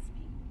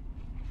PSP.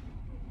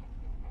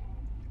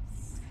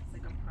 It's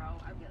like a pro.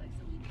 I'd get like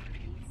some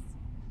birdies.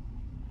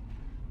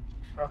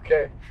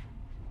 Okay.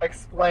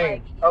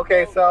 Explain. Like,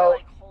 Okay, or, so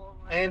like, hole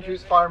in one,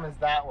 Andrew's whatever. farm is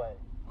that way.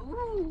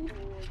 Ooh,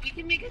 we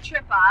can make a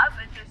trip up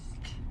and just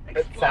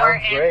explore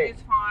sounds great.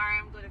 Andrew's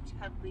farm, go to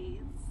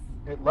Chudley's.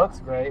 It looks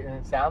great and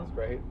it sounds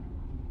great.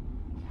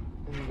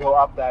 And you go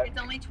up that. It's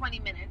only 20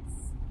 minutes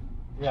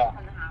Yeah.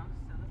 from the house,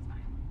 so that's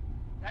fine.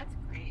 That's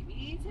great. We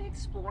need to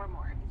explore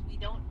more because we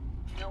don't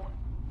know.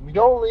 We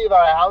don't leave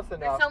our house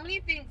There's enough. so many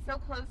things so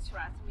close to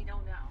us and we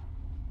don't know.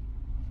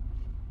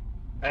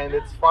 And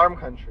it's farm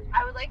country.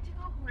 I would like to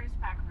go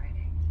horseback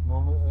riding.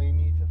 Well, we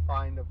need to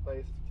find a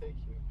place to take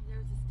you.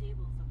 There's the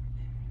stables over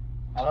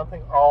there. I don't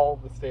think all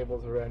the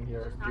stables around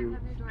here Just knock do.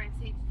 on their door and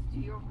say, do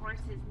your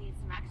horses need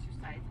some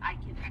exercise? I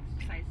can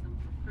exercise them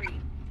for free.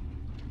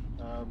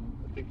 I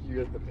think you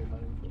have to pay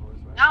money for horse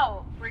riding.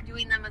 No, we're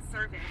doing them a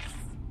service.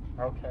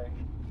 Okay.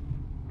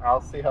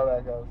 I'll see how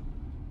that goes.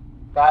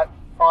 That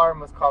farm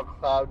was called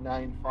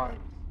Cloud9 Farms.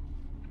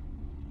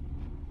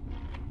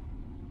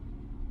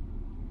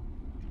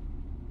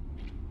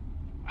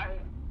 I don't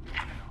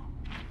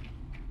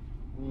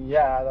know.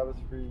 Yeah, that was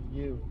for you.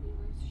 We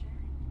were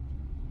sharing.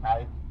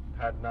 I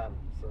had none,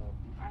 so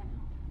I know.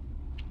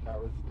 that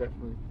was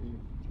definitely for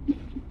you.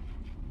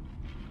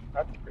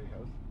 That's a pretty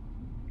house.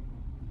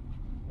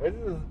 This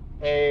is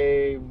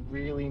a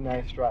really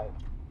nice drive.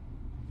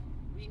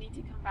 We need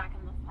to come back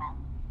in the fall.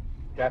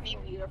 It'd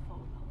Definitely. be beautiful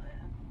to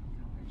live.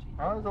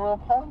 Oh, there's a little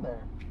pond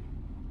there.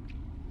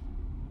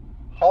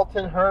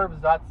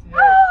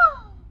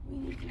 HaltonHerbs.ca. We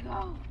need to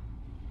go.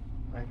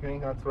 I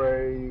think that's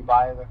where you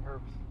buy the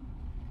herbs.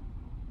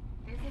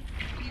 There's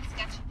a few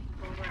sketchy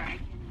people where I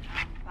can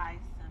buy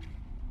some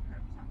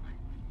herbs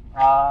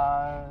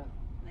online.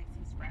 Like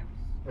some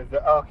sprouts.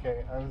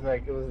 Okay, I was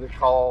like, was it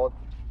called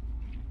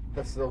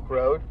the Silk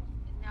Road?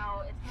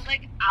 No, it's called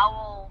like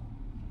owl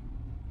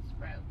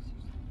sprouts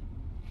or something.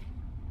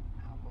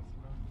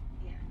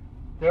 Yeah.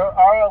 There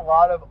are a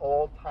lot of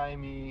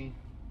old-timey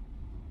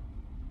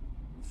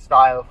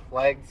style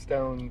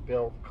flagstone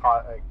built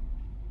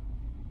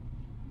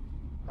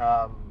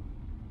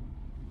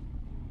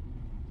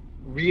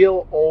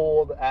real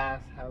old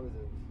ass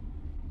houses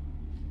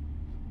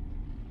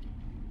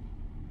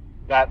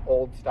that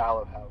old style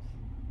of house.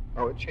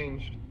 Oh, it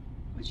changed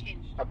What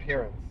changed?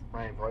 appearance.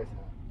 My voice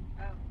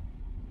had. Oh.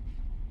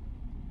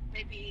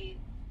 Maybe.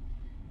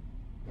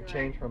 It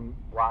changed from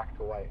black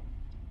to white.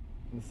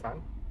 In the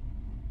sun?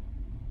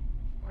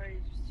 Or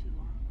it's just too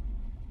long.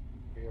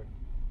 Weird.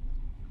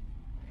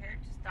 Prepare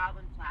to stop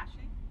when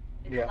flashing?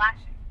 It's Yeah.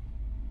 flashing.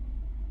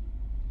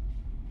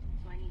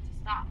 So I need to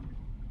stop.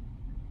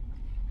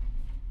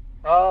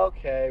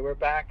 Okay, we're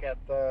back at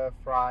the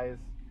fries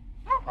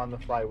on the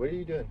fly. What are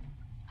you doing?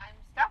 I'm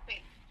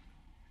stopping.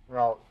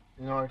 Well,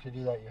 in order to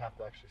do that, you have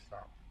to actually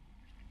stop.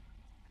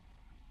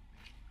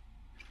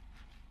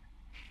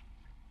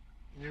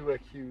 You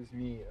accuse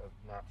me of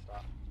not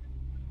stopping.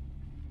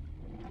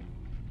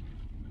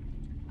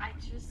 I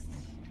just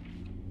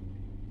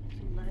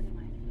some lead in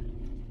my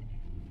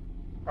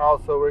foot.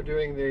 Also, we're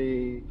doing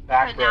the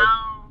back But road.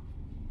 now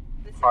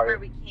this is Part. where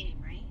we came,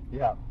 right?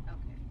 Yeah,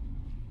 Okay.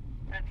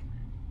 That's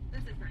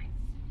this is nice.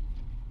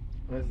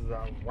 this is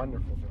a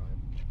wonderful drive.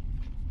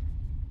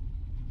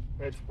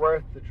 It's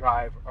worth the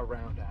drive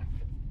around Acton.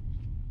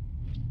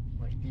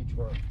 Like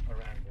detour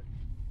around it.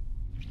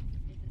 Is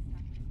this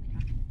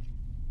technically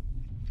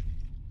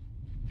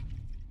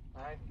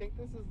I think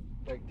this is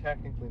like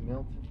technically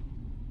Milton.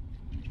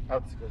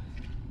 Outskirts.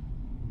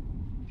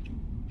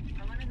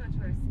 I want to go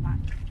to our spot.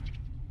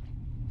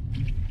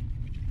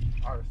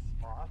 Our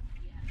spot.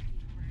 Yeah, you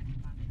know where our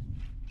spot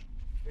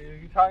is. Are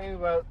you talking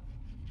about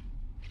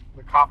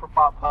the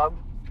Copperpot pub?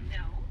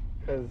 No,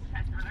 Because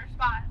that's not our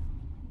spot.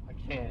 I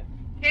can't.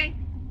 Okay,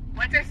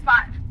 what's our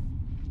spot?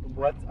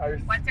 What's our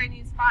What's our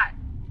new spot?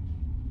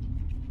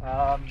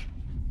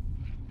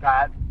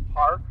 that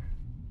park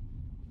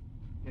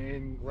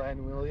in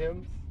Glen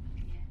Williams?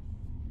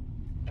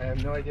 I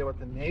have no idea what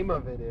the name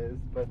of it is,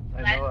 but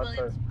I Glen know that's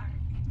Williams Park.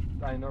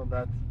 I know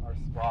that's our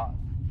spot.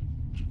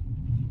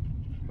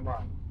 Come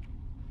on.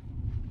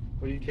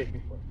 What do you take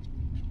me for?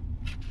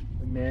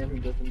 A man who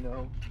doesn't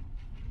know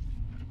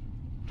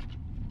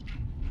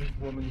his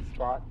woman's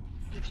spot?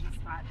 Switching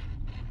spot.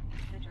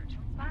 The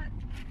Churchill spot?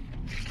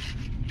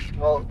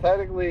 Well,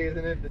 technically,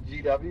 isn't it the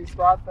GW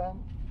spot then?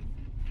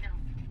 No.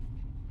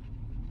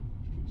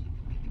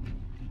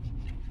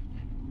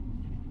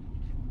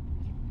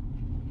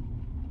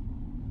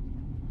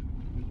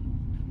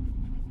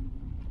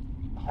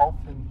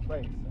 Halton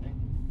Place, eh?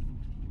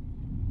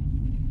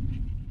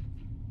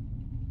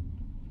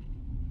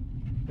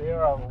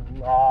 There are a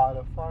lot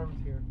of farms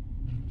here.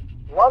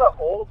 A lot of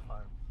old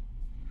farms.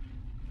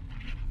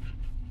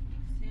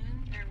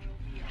 Soon there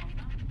will be all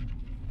done.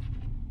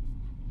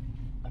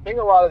 I think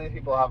a lot of these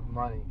people have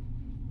money.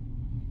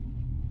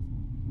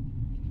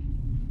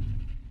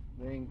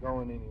 They ain't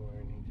going anywhere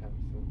anytime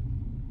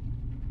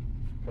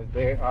soon. Because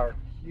they are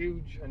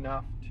huge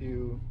enough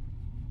to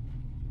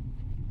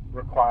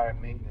require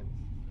maintenance.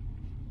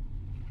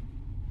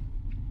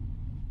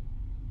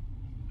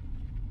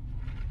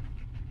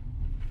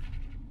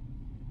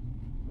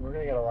 We're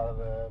gonna get a lot of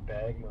the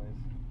bag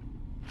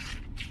noise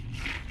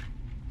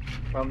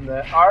from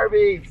the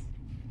Arby's.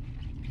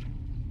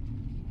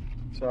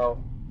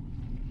 So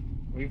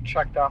we've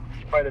checked off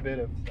quite a bit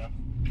of stuff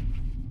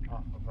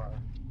off of our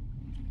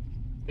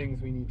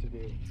things we need to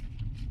do.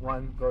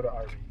 1, go to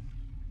Arby's.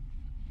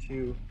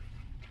 2,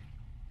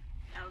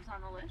 That was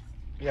on the list.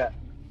 yeah,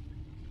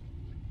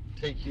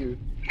 take you.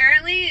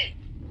 Apparently,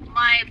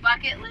 my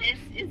bucket list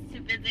is to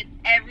visit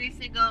every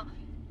single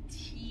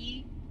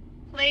tea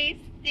place,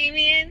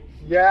 Damien.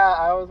 Yeah,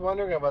 I was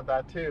wondering about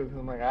that too. Cause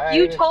I'm like,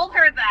 You told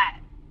her that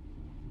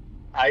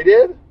I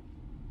did.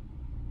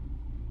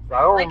 I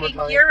don't like remember a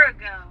telling. year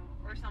ago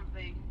or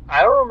something.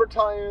 I don't remember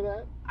telling you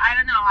that. I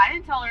don't know. I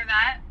didn't tell her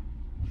that.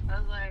 I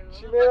was like, what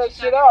She the made fuck that you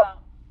shit talking up. about?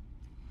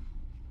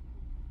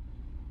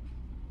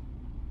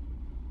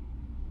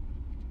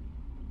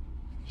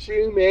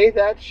 She made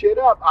that shit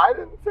up. I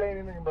didn't say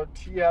anything about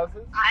tea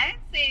houses. I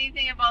didn't say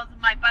anything about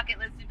my bucket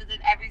list to visit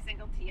every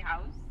single tea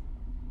house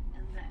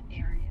in the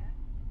area.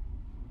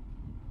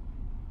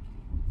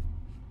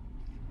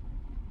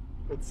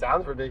 It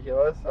sounds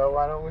ridiculous, so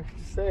why don't we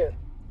just say it?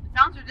 It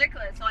sounds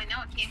ridiculous, so I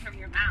know it came from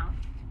your mouth.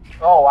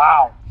 Oh,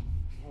 wow.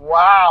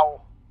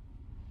 Wow.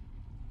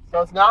 So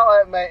it's not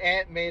like my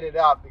aunt made it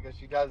up because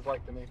she does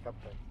like to make up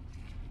things.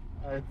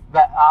 It's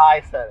that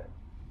I said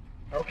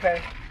it. Okay.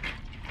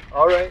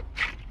 All right.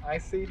 I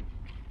see.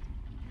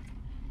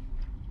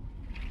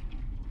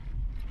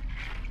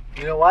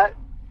 You know what?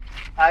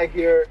 I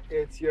hear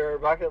it's your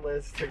bucket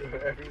list to go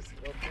to every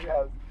single tea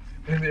house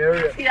in the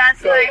area. See,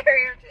 that's So, what I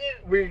heard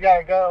too. we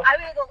gotta go. I'm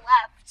gonna go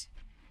left.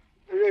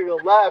 We're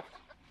gonna go left.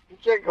 You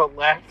can't go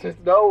left. There's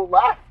no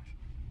left.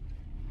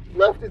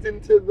 Left is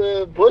into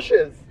the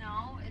bushes.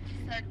 No, it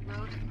just said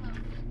road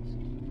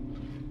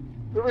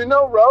closed. There was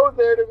no road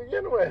there to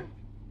begin with.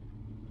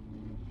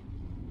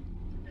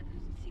 There's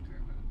a secret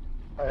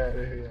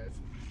road. Yes.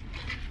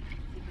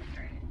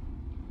 Secret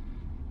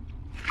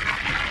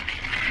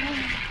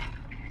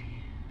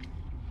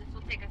This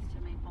will take us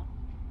to Maple.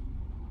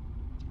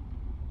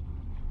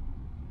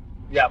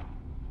 Yep.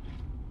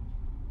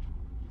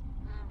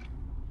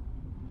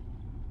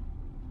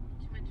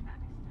 Too much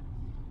fatty stuff.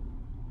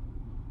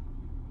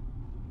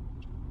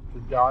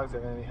 dogs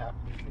have any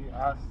happened to see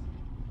us?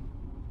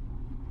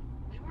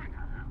 We weren't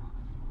gone that long.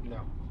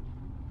 No.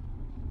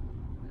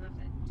 We left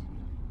at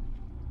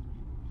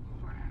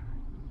 4 hours.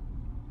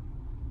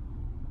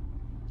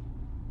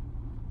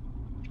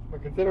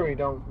 But considering we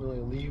don't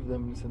really leave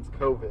them since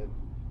COVID.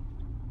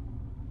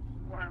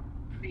 Or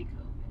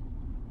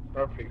pre-COVID.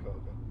 Or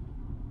pre-COVID.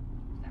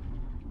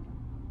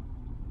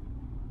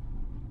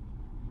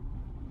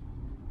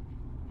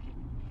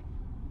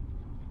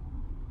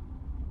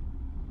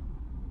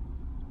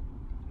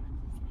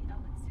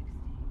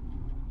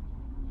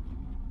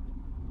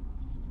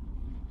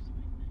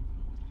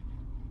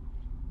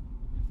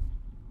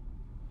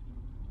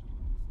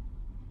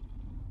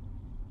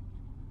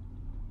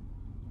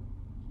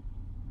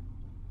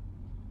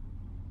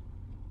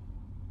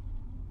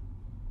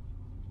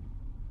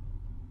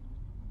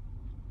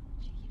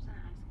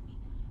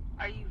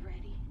 Are you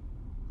ready?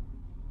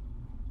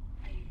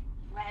 Are you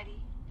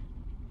ready?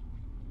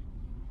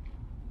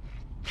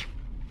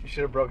 You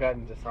should have broke out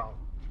into song.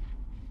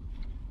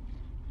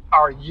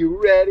 Are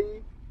you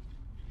ready?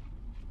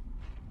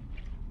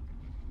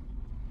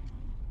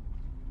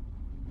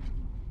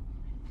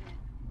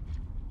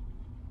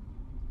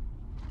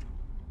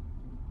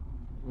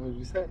 What did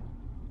you say?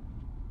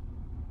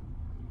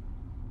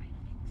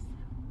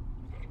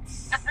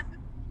 I think so.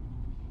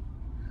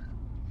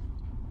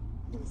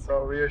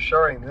 So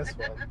reassuring, this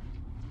one.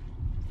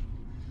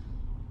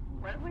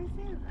 What do I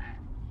say to that?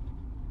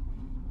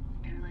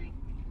 And like,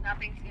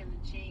 nothing's gonna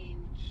change.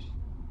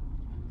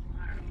 It's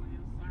not really a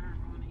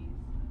ceremony.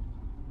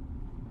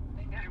 So I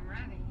think I'm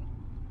ready.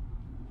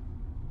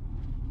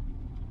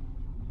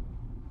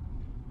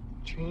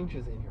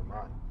 Changes in your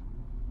mind.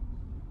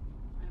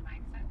 My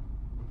mindset.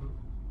 Mm-hmm.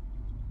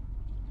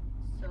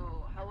 So,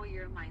 how will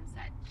your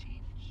mindset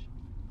change?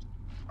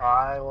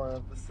 I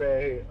wanted to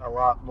say a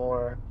lot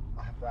more.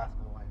 I have to ask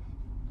my wife.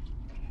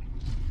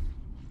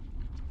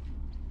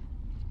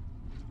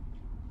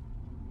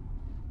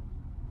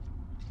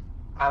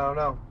 I don't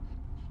know.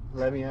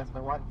 Let me ask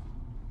my wife.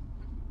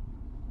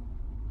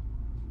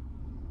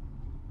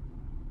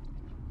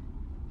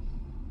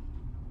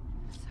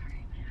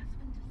 Sorry, my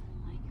husband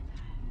doesn't like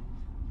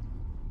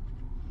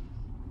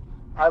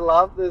that. I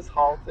love this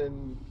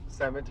Halton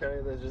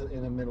cemetery that's just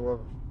in the middle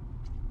of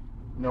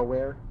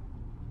nowhere.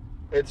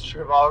 It's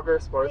Trafalgar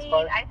Sports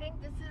Park. I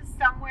think this is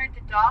somewhere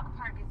the dog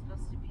park is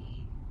supposed to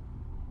be.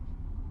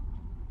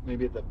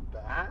 Maybe at the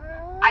back?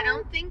 I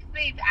don't think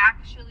they've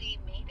actually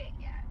made it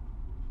yet.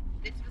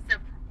 This was a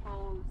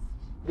proposed.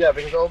 Yeah,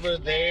 because over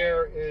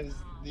there is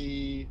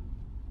the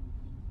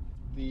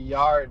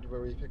yard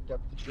where we picked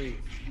up the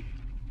trees.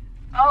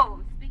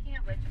 Oh, speaking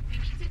of which, we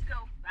need to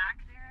go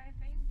back there, I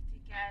think, to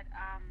get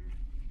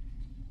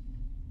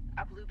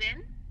a blue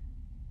bin.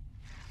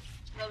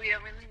 Well, we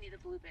don't really need a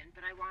blue bin,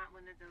 but I want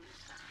one of those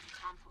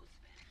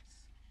compost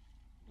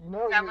bins.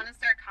 No, So I want to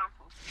start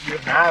composting. you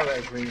have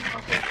a green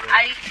compost bin.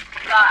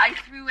 I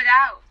threw it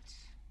out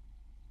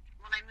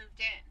when I moved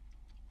in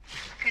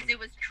because it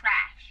was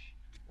trash.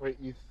 Wait,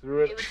 you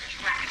threw it? It was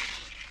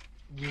trash.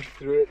 You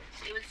threw it?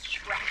 It was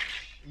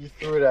trash. You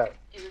threw it out?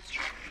 It was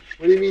trash.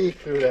 What do you mean you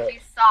threw it out? We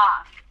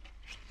saw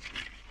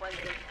what it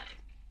looked like.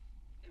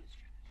 It was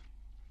trash.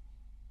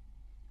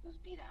 It was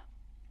beat up.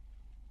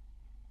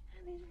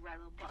 And these red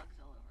little bugs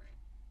all over it.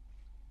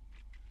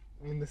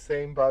 You mean the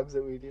same bugs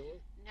that we deal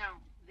with? No,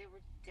 they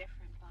were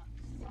different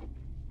bugs.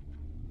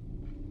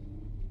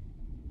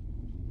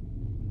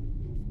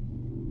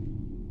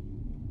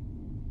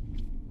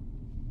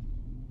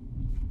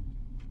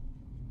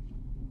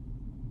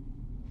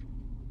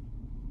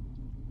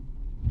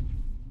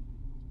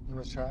 It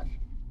was trash?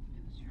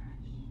 It was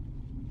trash.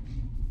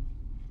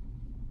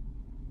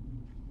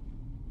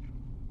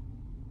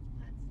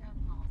 That's down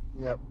home.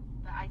 Yep.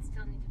 But I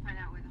still need to find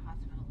out where the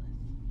hospital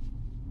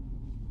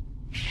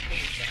is.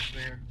 It's back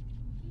there.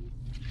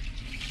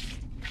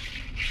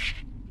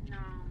 No.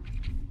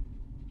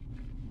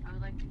 I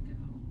would like to go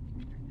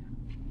right now.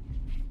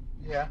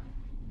 Yeah.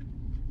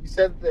 You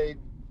said they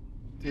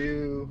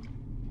do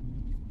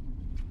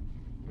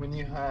when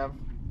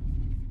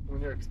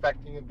you're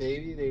expecting a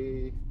baby,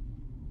 they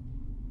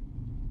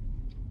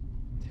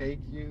take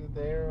you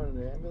there on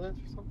an ambulance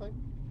or something?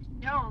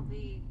 No,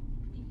 you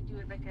can do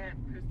it like a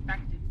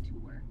perspective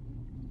tour.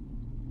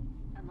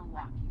 And they'll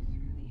walk you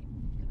through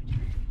the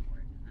maternity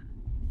ward and that.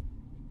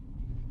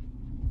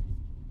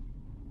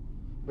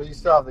 But you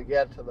still have to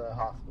get to the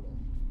hospital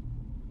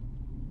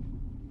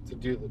to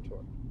do the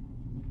tour.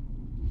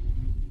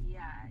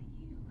 Yeah,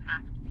 you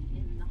have to be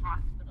in the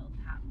hospital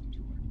to have the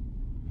tour.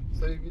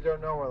 So if you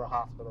don't know where the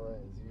hospital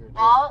is, you're just...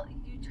 Well,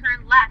 you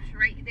turn left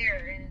right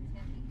there and it's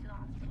going to lead to the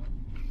hospital.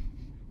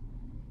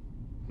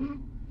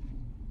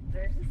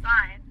 There's a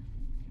sign.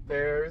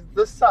 There's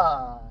the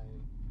sign.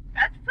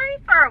 That's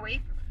pretty far away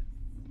from us.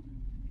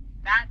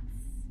 That's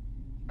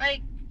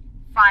like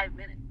 5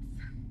 minutes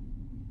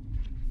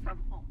from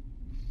home.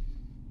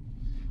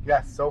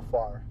 Yes, so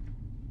far.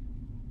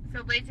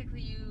 So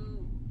basically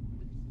you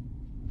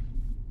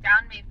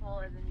down Maple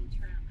and then you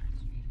turn on that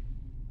street.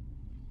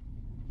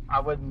 I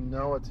wouldn't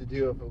know what to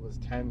do if it was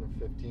 10 or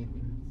 15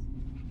 minutes.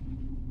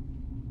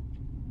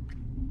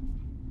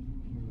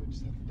 We would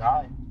just have to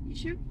die. You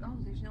should. Oh,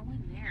 there's no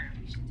one there.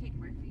 We should take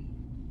Murphy.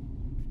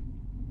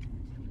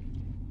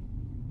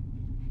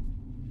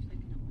 There's like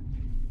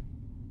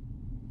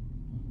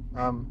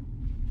no one.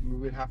 We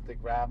would have to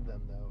grab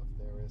them though if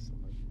there is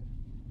somebody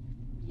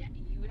there. Yeah,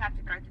 you would have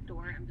to guard the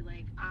door and be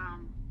like,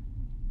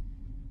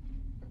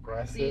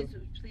 Aggressive.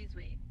 Please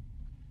wait.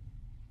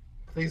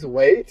 Please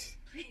wait.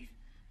 Please.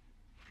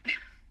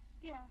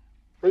 Yeah.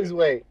 Please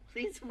wait.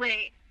 Please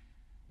wait.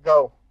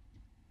 Go.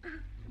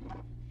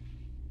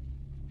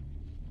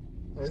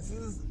 This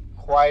is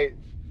quite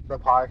the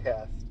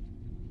podcast.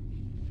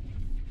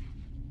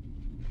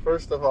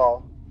 First of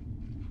all,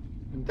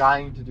 I'm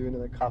dying to do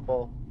another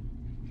couple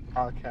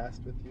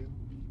podcast with you.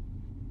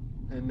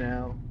 And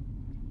now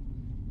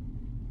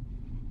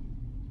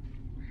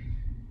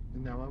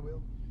I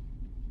will.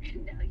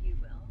 Now you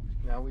will.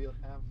 Now we'll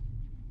have.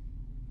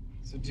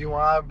 So do you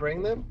want to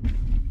bring them?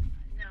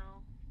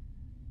 No.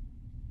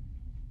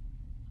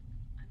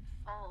 I'm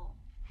full.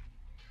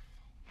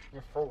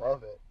 You're full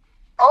of it.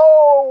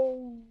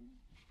 Oh!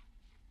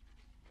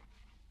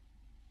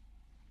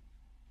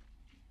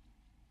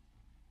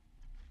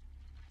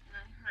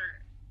 I'm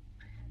hurt.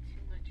 I had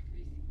too much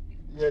greasy.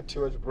 You had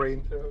too much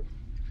brain throat.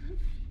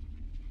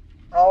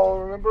 Oh,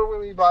 remember when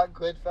we bought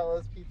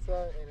Goodfellas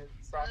pizza and it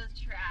That sucked? was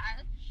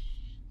trash.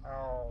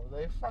 Oh,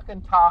 they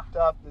fucking talked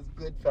up this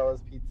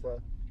Goodfellas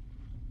pizza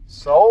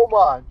so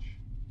much.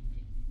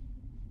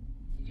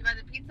 Did you buy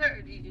the pizza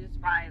or did you just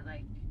buy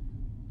like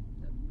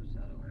the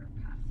risotto or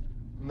pasta?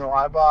 No,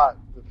 I bought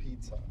the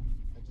pizza.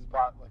 I just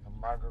bought like a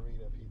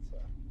margarita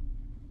pizza.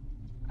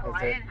 Oh, Is I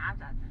it- didn't have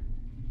that then.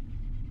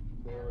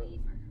 I They were- don't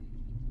eat margarita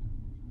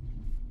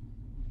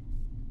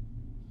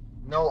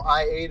No,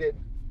 I ate it.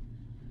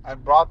 I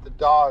brought the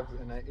dogs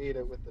and I ate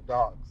it with the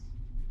dogs.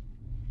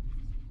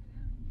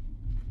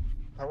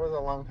 That was a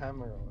long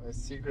time ago. I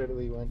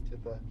secretly went to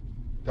the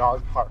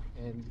dog park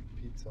and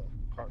pizza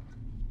park.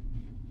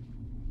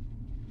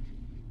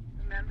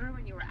 Remember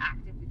when you were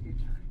active with your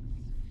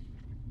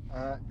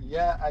dogs?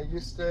 Yeah, I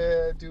used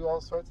to do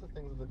all sorts of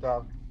things with the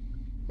dog.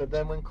 But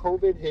then when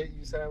COVID hit,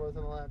 you said I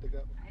wasn't allowed to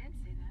go. I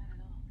didn't say that at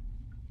all.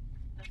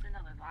 That's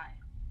another lie.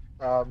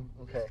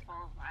 Okay. Just full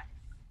of lies.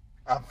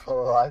 I'm full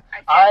of lies.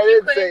 I I said you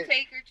didn't couldn't say.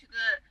 take her to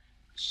the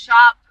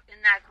shop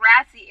in that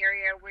grassy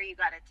area where you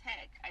got a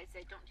tick. I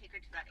said don't take her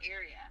to that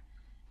area.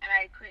 And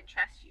I couldn't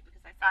trust you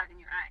because I saw it in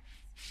your eyes.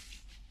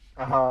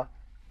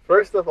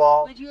 First of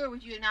all, Would you or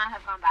would you not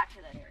have gone back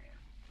to that area?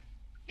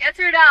 Yes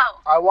or no?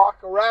 I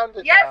walk around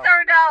it Yes now.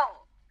 or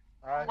no?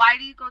 Alright. Why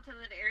do you go to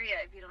that area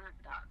if you don't have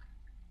a dog?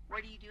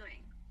 What are you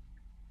doing?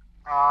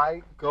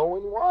 I go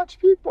and watch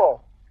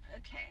people.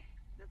 Okay,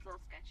 that's a little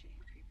sketchy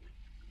and creepy.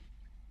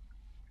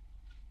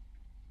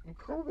 I'm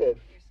COVID.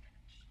 You're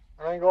sketch.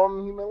 And I go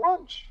and eat my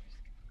lunch.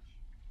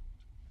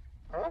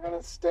 I'm not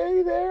gonna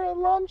stay there at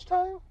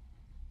lunchtime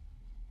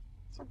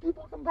so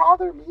people can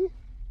bother me.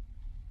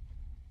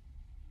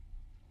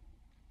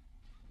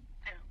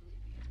 I don't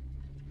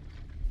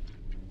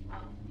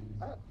believe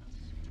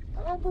you. I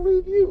don't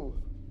believe you.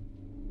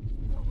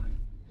 Well, what?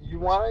 You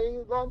want to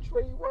eat lunch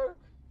where you work?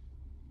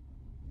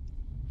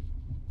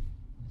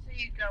 So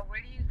you go, where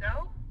do you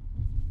go?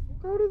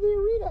 Go to the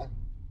arena.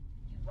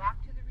 You walk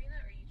to the arena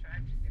or you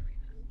drive to the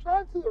arena?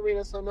 Drive to the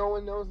arena so no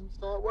one knows I'm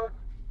still at work.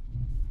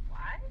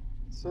 Why?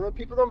 So that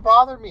people don't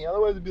bother me.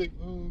 Otherwise, it'd be like,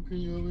 oh, can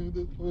you help me with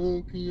this?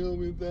 Oh, can you help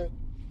me with that?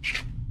 Do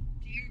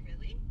you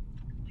really?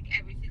 Like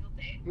every single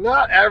day?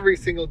 Not every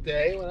single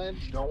day when I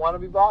don't want to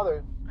be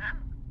bothered. Wow.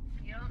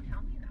 You don't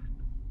tell me that.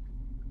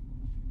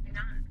 Why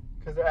not?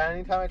 Because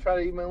anytime I try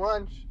to eat my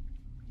lunch,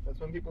 that's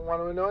when people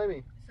want to annoy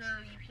me. So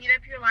you heat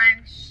up your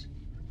lunch,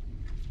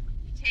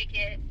 you take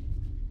it,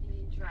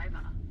 and you drive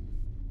off.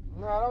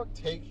 No, I don't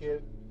take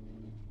it.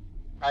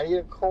 I eat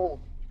it cold.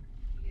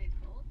 You get it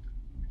cold?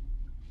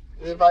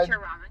 If You I eat your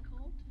ramen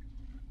cold?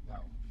 no,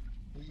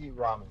 you eat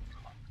ramen.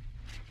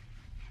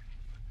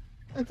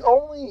 It's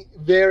only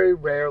very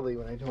rarely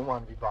when I don't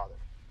want to be bothered.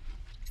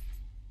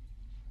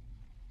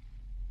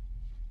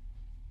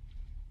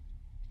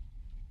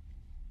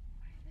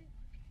 Why are they looking?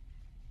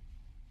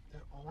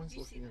 They're always Do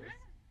you see looking at that? us.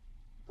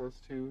 Those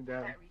two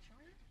down. That reach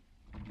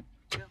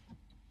over?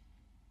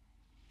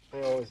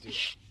 They always do.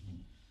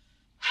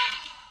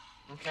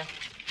 Okay.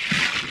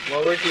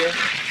 Well, we're here.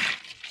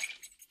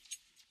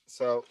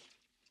 So,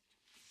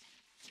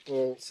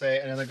 we'll say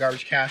another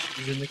garbage cache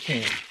is in the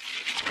can.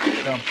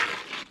 So,